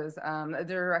 I was a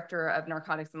director of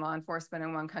narcotics and law enforcement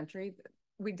in one country.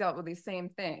 We dealt with these same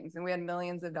things and we had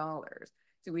millions of dollars.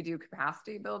 Do we do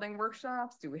capacity building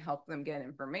workshops? Do we help them get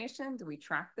information? Do we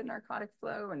track the narcotic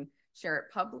flow and share it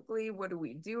publicly? What do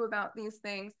we do about these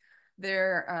things?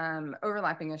 There are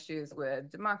overlapping issues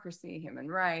with democracy, human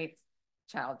rights,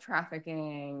 child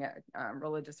trafficking,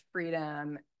 religious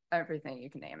freedom, everything, you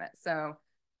can name it. So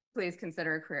please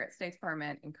consider a career at State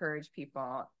Department, encourage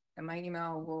people. And my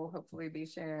email will hopefully be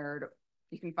shared.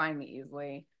 You can find me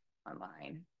easily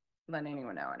online. Let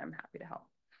anyone know, and I'm happy to help.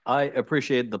 I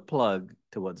appreciate the plug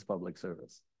towards public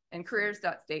service. And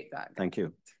careers.state.gov. Thank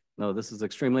you. No, this is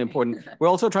extremely important. We're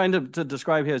also trying to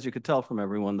describe here, as you could tell from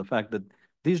everyone, the fact that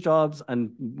these jobs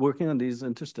and working on these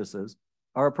interstices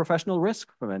are a professional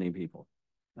risk for many people.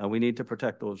 We need to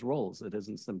protect those roles. It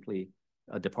isn't simply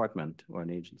a department or an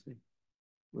agency.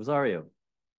 Rosario,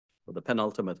 for the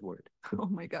penultimate word. Oh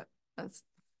my God, that's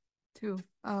two.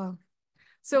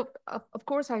 So of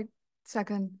course I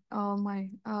second all my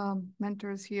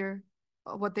mentors here,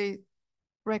 what they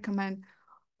recommend.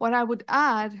 What I would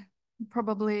add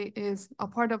probably is a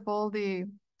part of all the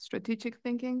strategic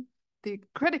thinking, the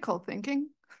critical thinking.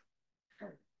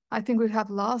 I think we have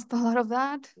lost a lot of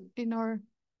that in our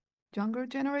younger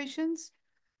generations.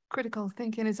 Critical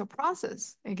thinking is a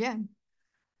process, again,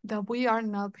 that we are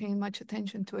not paying much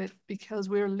attention to it because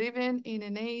we're living in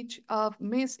an age of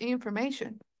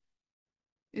misinformation.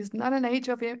 It's not an age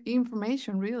of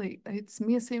information, really. It's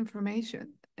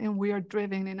misinformation. And we are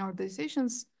driven, and our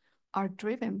decisions are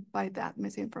driven by that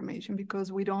misinformation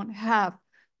because we don't have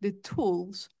the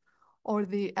tools or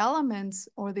the elements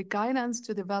or the guidance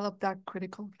to develop that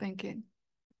critical thinking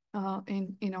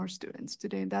in our students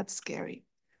today. That's scary.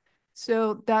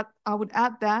 So that I would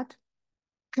add that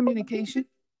communication,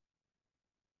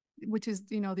 which is,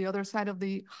 the other side of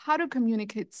the how to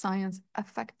communicate science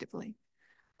effectively.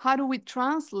 How do we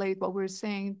translate what we're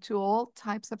saying to all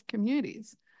types of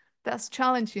communities? That's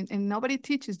challenging, and nobody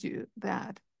teaches you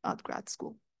that at grad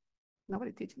school.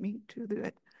 Nobody teaches me to do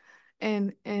it.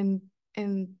 And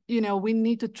we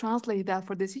need to translate that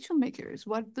for decision makers.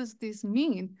 What does this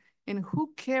mean? And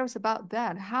who cares about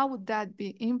that? How would that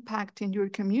be impacting your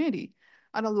community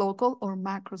at a local or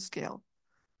macro scale?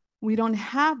 We don't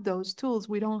have those tools.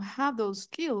 We don't have those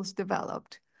skills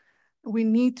developed. We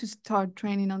need to start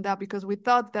training on that because we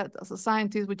thought that as a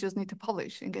scientist, we just need to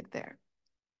publish and get there.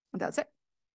 And that's it.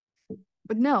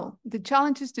 But no, the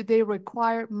challenges today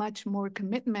require much more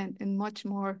commitment and much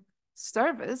more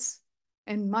service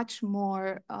and much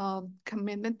more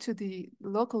commitment to the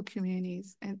local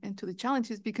communities and to the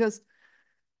challenges because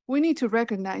we need to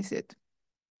recognize it.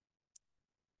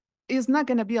 It's not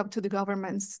going to be up to the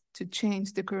governments to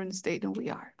change the current state and we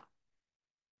are.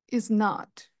 It's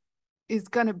not. It's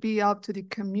going to be up to the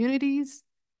communities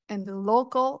and the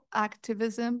local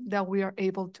activism that we are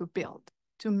able to build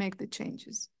to make the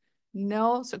changes.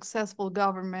 No successful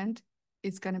government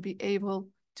is going to be able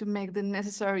to make the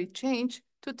necessary change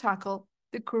to tackle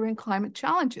the current climate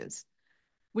challenges.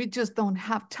 We just don't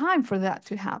have time for that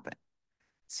to happen.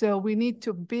 So we need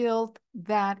to build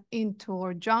that into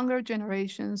our younger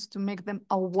generations to make them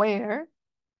aware,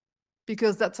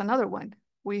 because that's another one.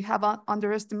 We have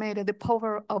underestimated the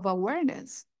power of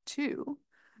awareness too,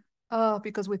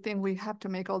 because we think we have to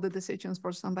make all the decisions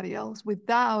for somebody else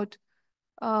without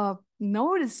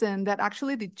noticing that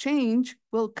actually the change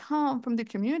will come from the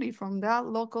community, from that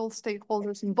local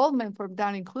stakeholders' involvement, from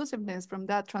that inclusiveness, from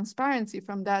that transparency,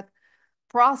 from that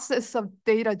process of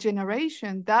data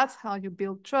generation. That's how you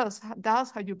build trust.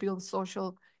 That's how you build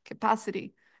social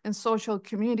capacity and social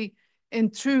community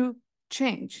and true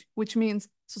change, which means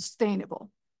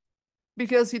sustainable.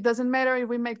 Because it doesn't matter if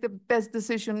we make the best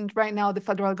decision right now, the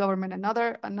federal government,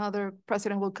 another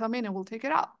president will come in and will take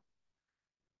it out.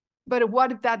 But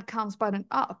what if that comes bottom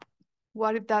up?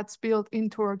 What if that's built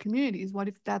into our communities? What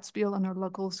if that's built on our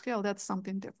local scale? That's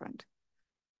something different.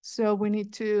 So we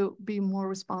need to be more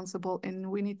responsible, and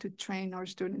we need to train our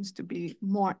students to be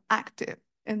more active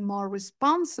and more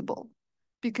responsible,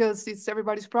 because it's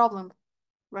everybody's problem,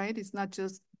 right? It's not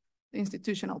just the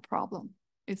institutional problem.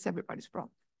 It's everybody's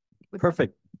problem.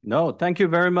 Perfect. No, thank you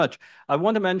very much. I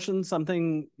want to mention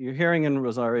something you're hearing in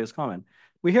Rosario's comment.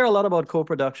 We hear a lot about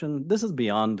co-production. This is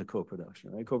beyond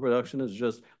co-production, right? Co-production is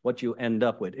just what you end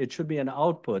up with. It should be an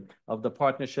output of the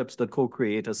partnerships that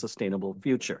co-create a sustainable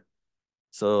future.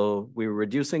 So we're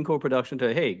reducing co-production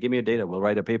to, hey, give me your data, we'll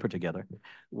write a paper together,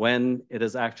 when it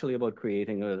is actually about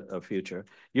creating a future.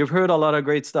 You've heard a lot of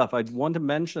great stuff. I want to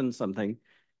mention something.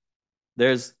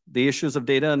 There's the issues of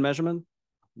data and measurement.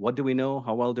 What do we know?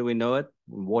 How well do we know it?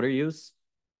 Water use,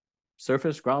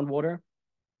 surface, groundwater.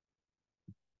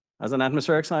 As an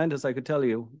atmospheric scientist, I could tell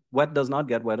you, wet does not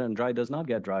get wetter and dry does not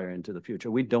get drier into the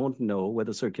future. We don't know where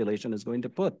the circulation is going to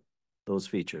put those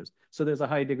features. So there's a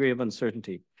high degree of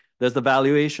uncertainty. There's the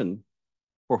valuation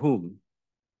for whom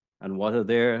and what are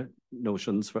their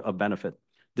notions of benefit.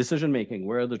 Decision-making,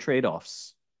 where are the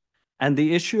trade-offs? And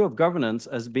the issue of governance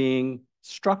as being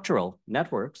structural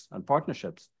networks and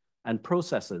partnerships and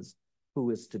processes, who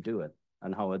is to do it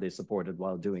and how are they supported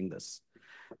while doing this?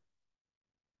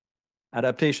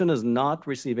 Adaptation is not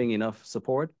receiving enough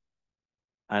support,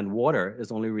 and water is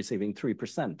only receiving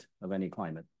 3% of any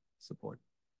climate support.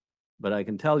 But I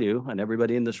can tell you, and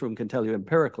everybody in this room can tell you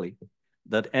empirically,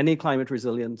 that any climate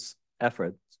resilience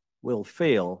effort will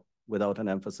fail without an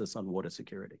emphasis on water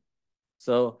security.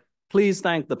 So please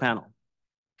thank the panel.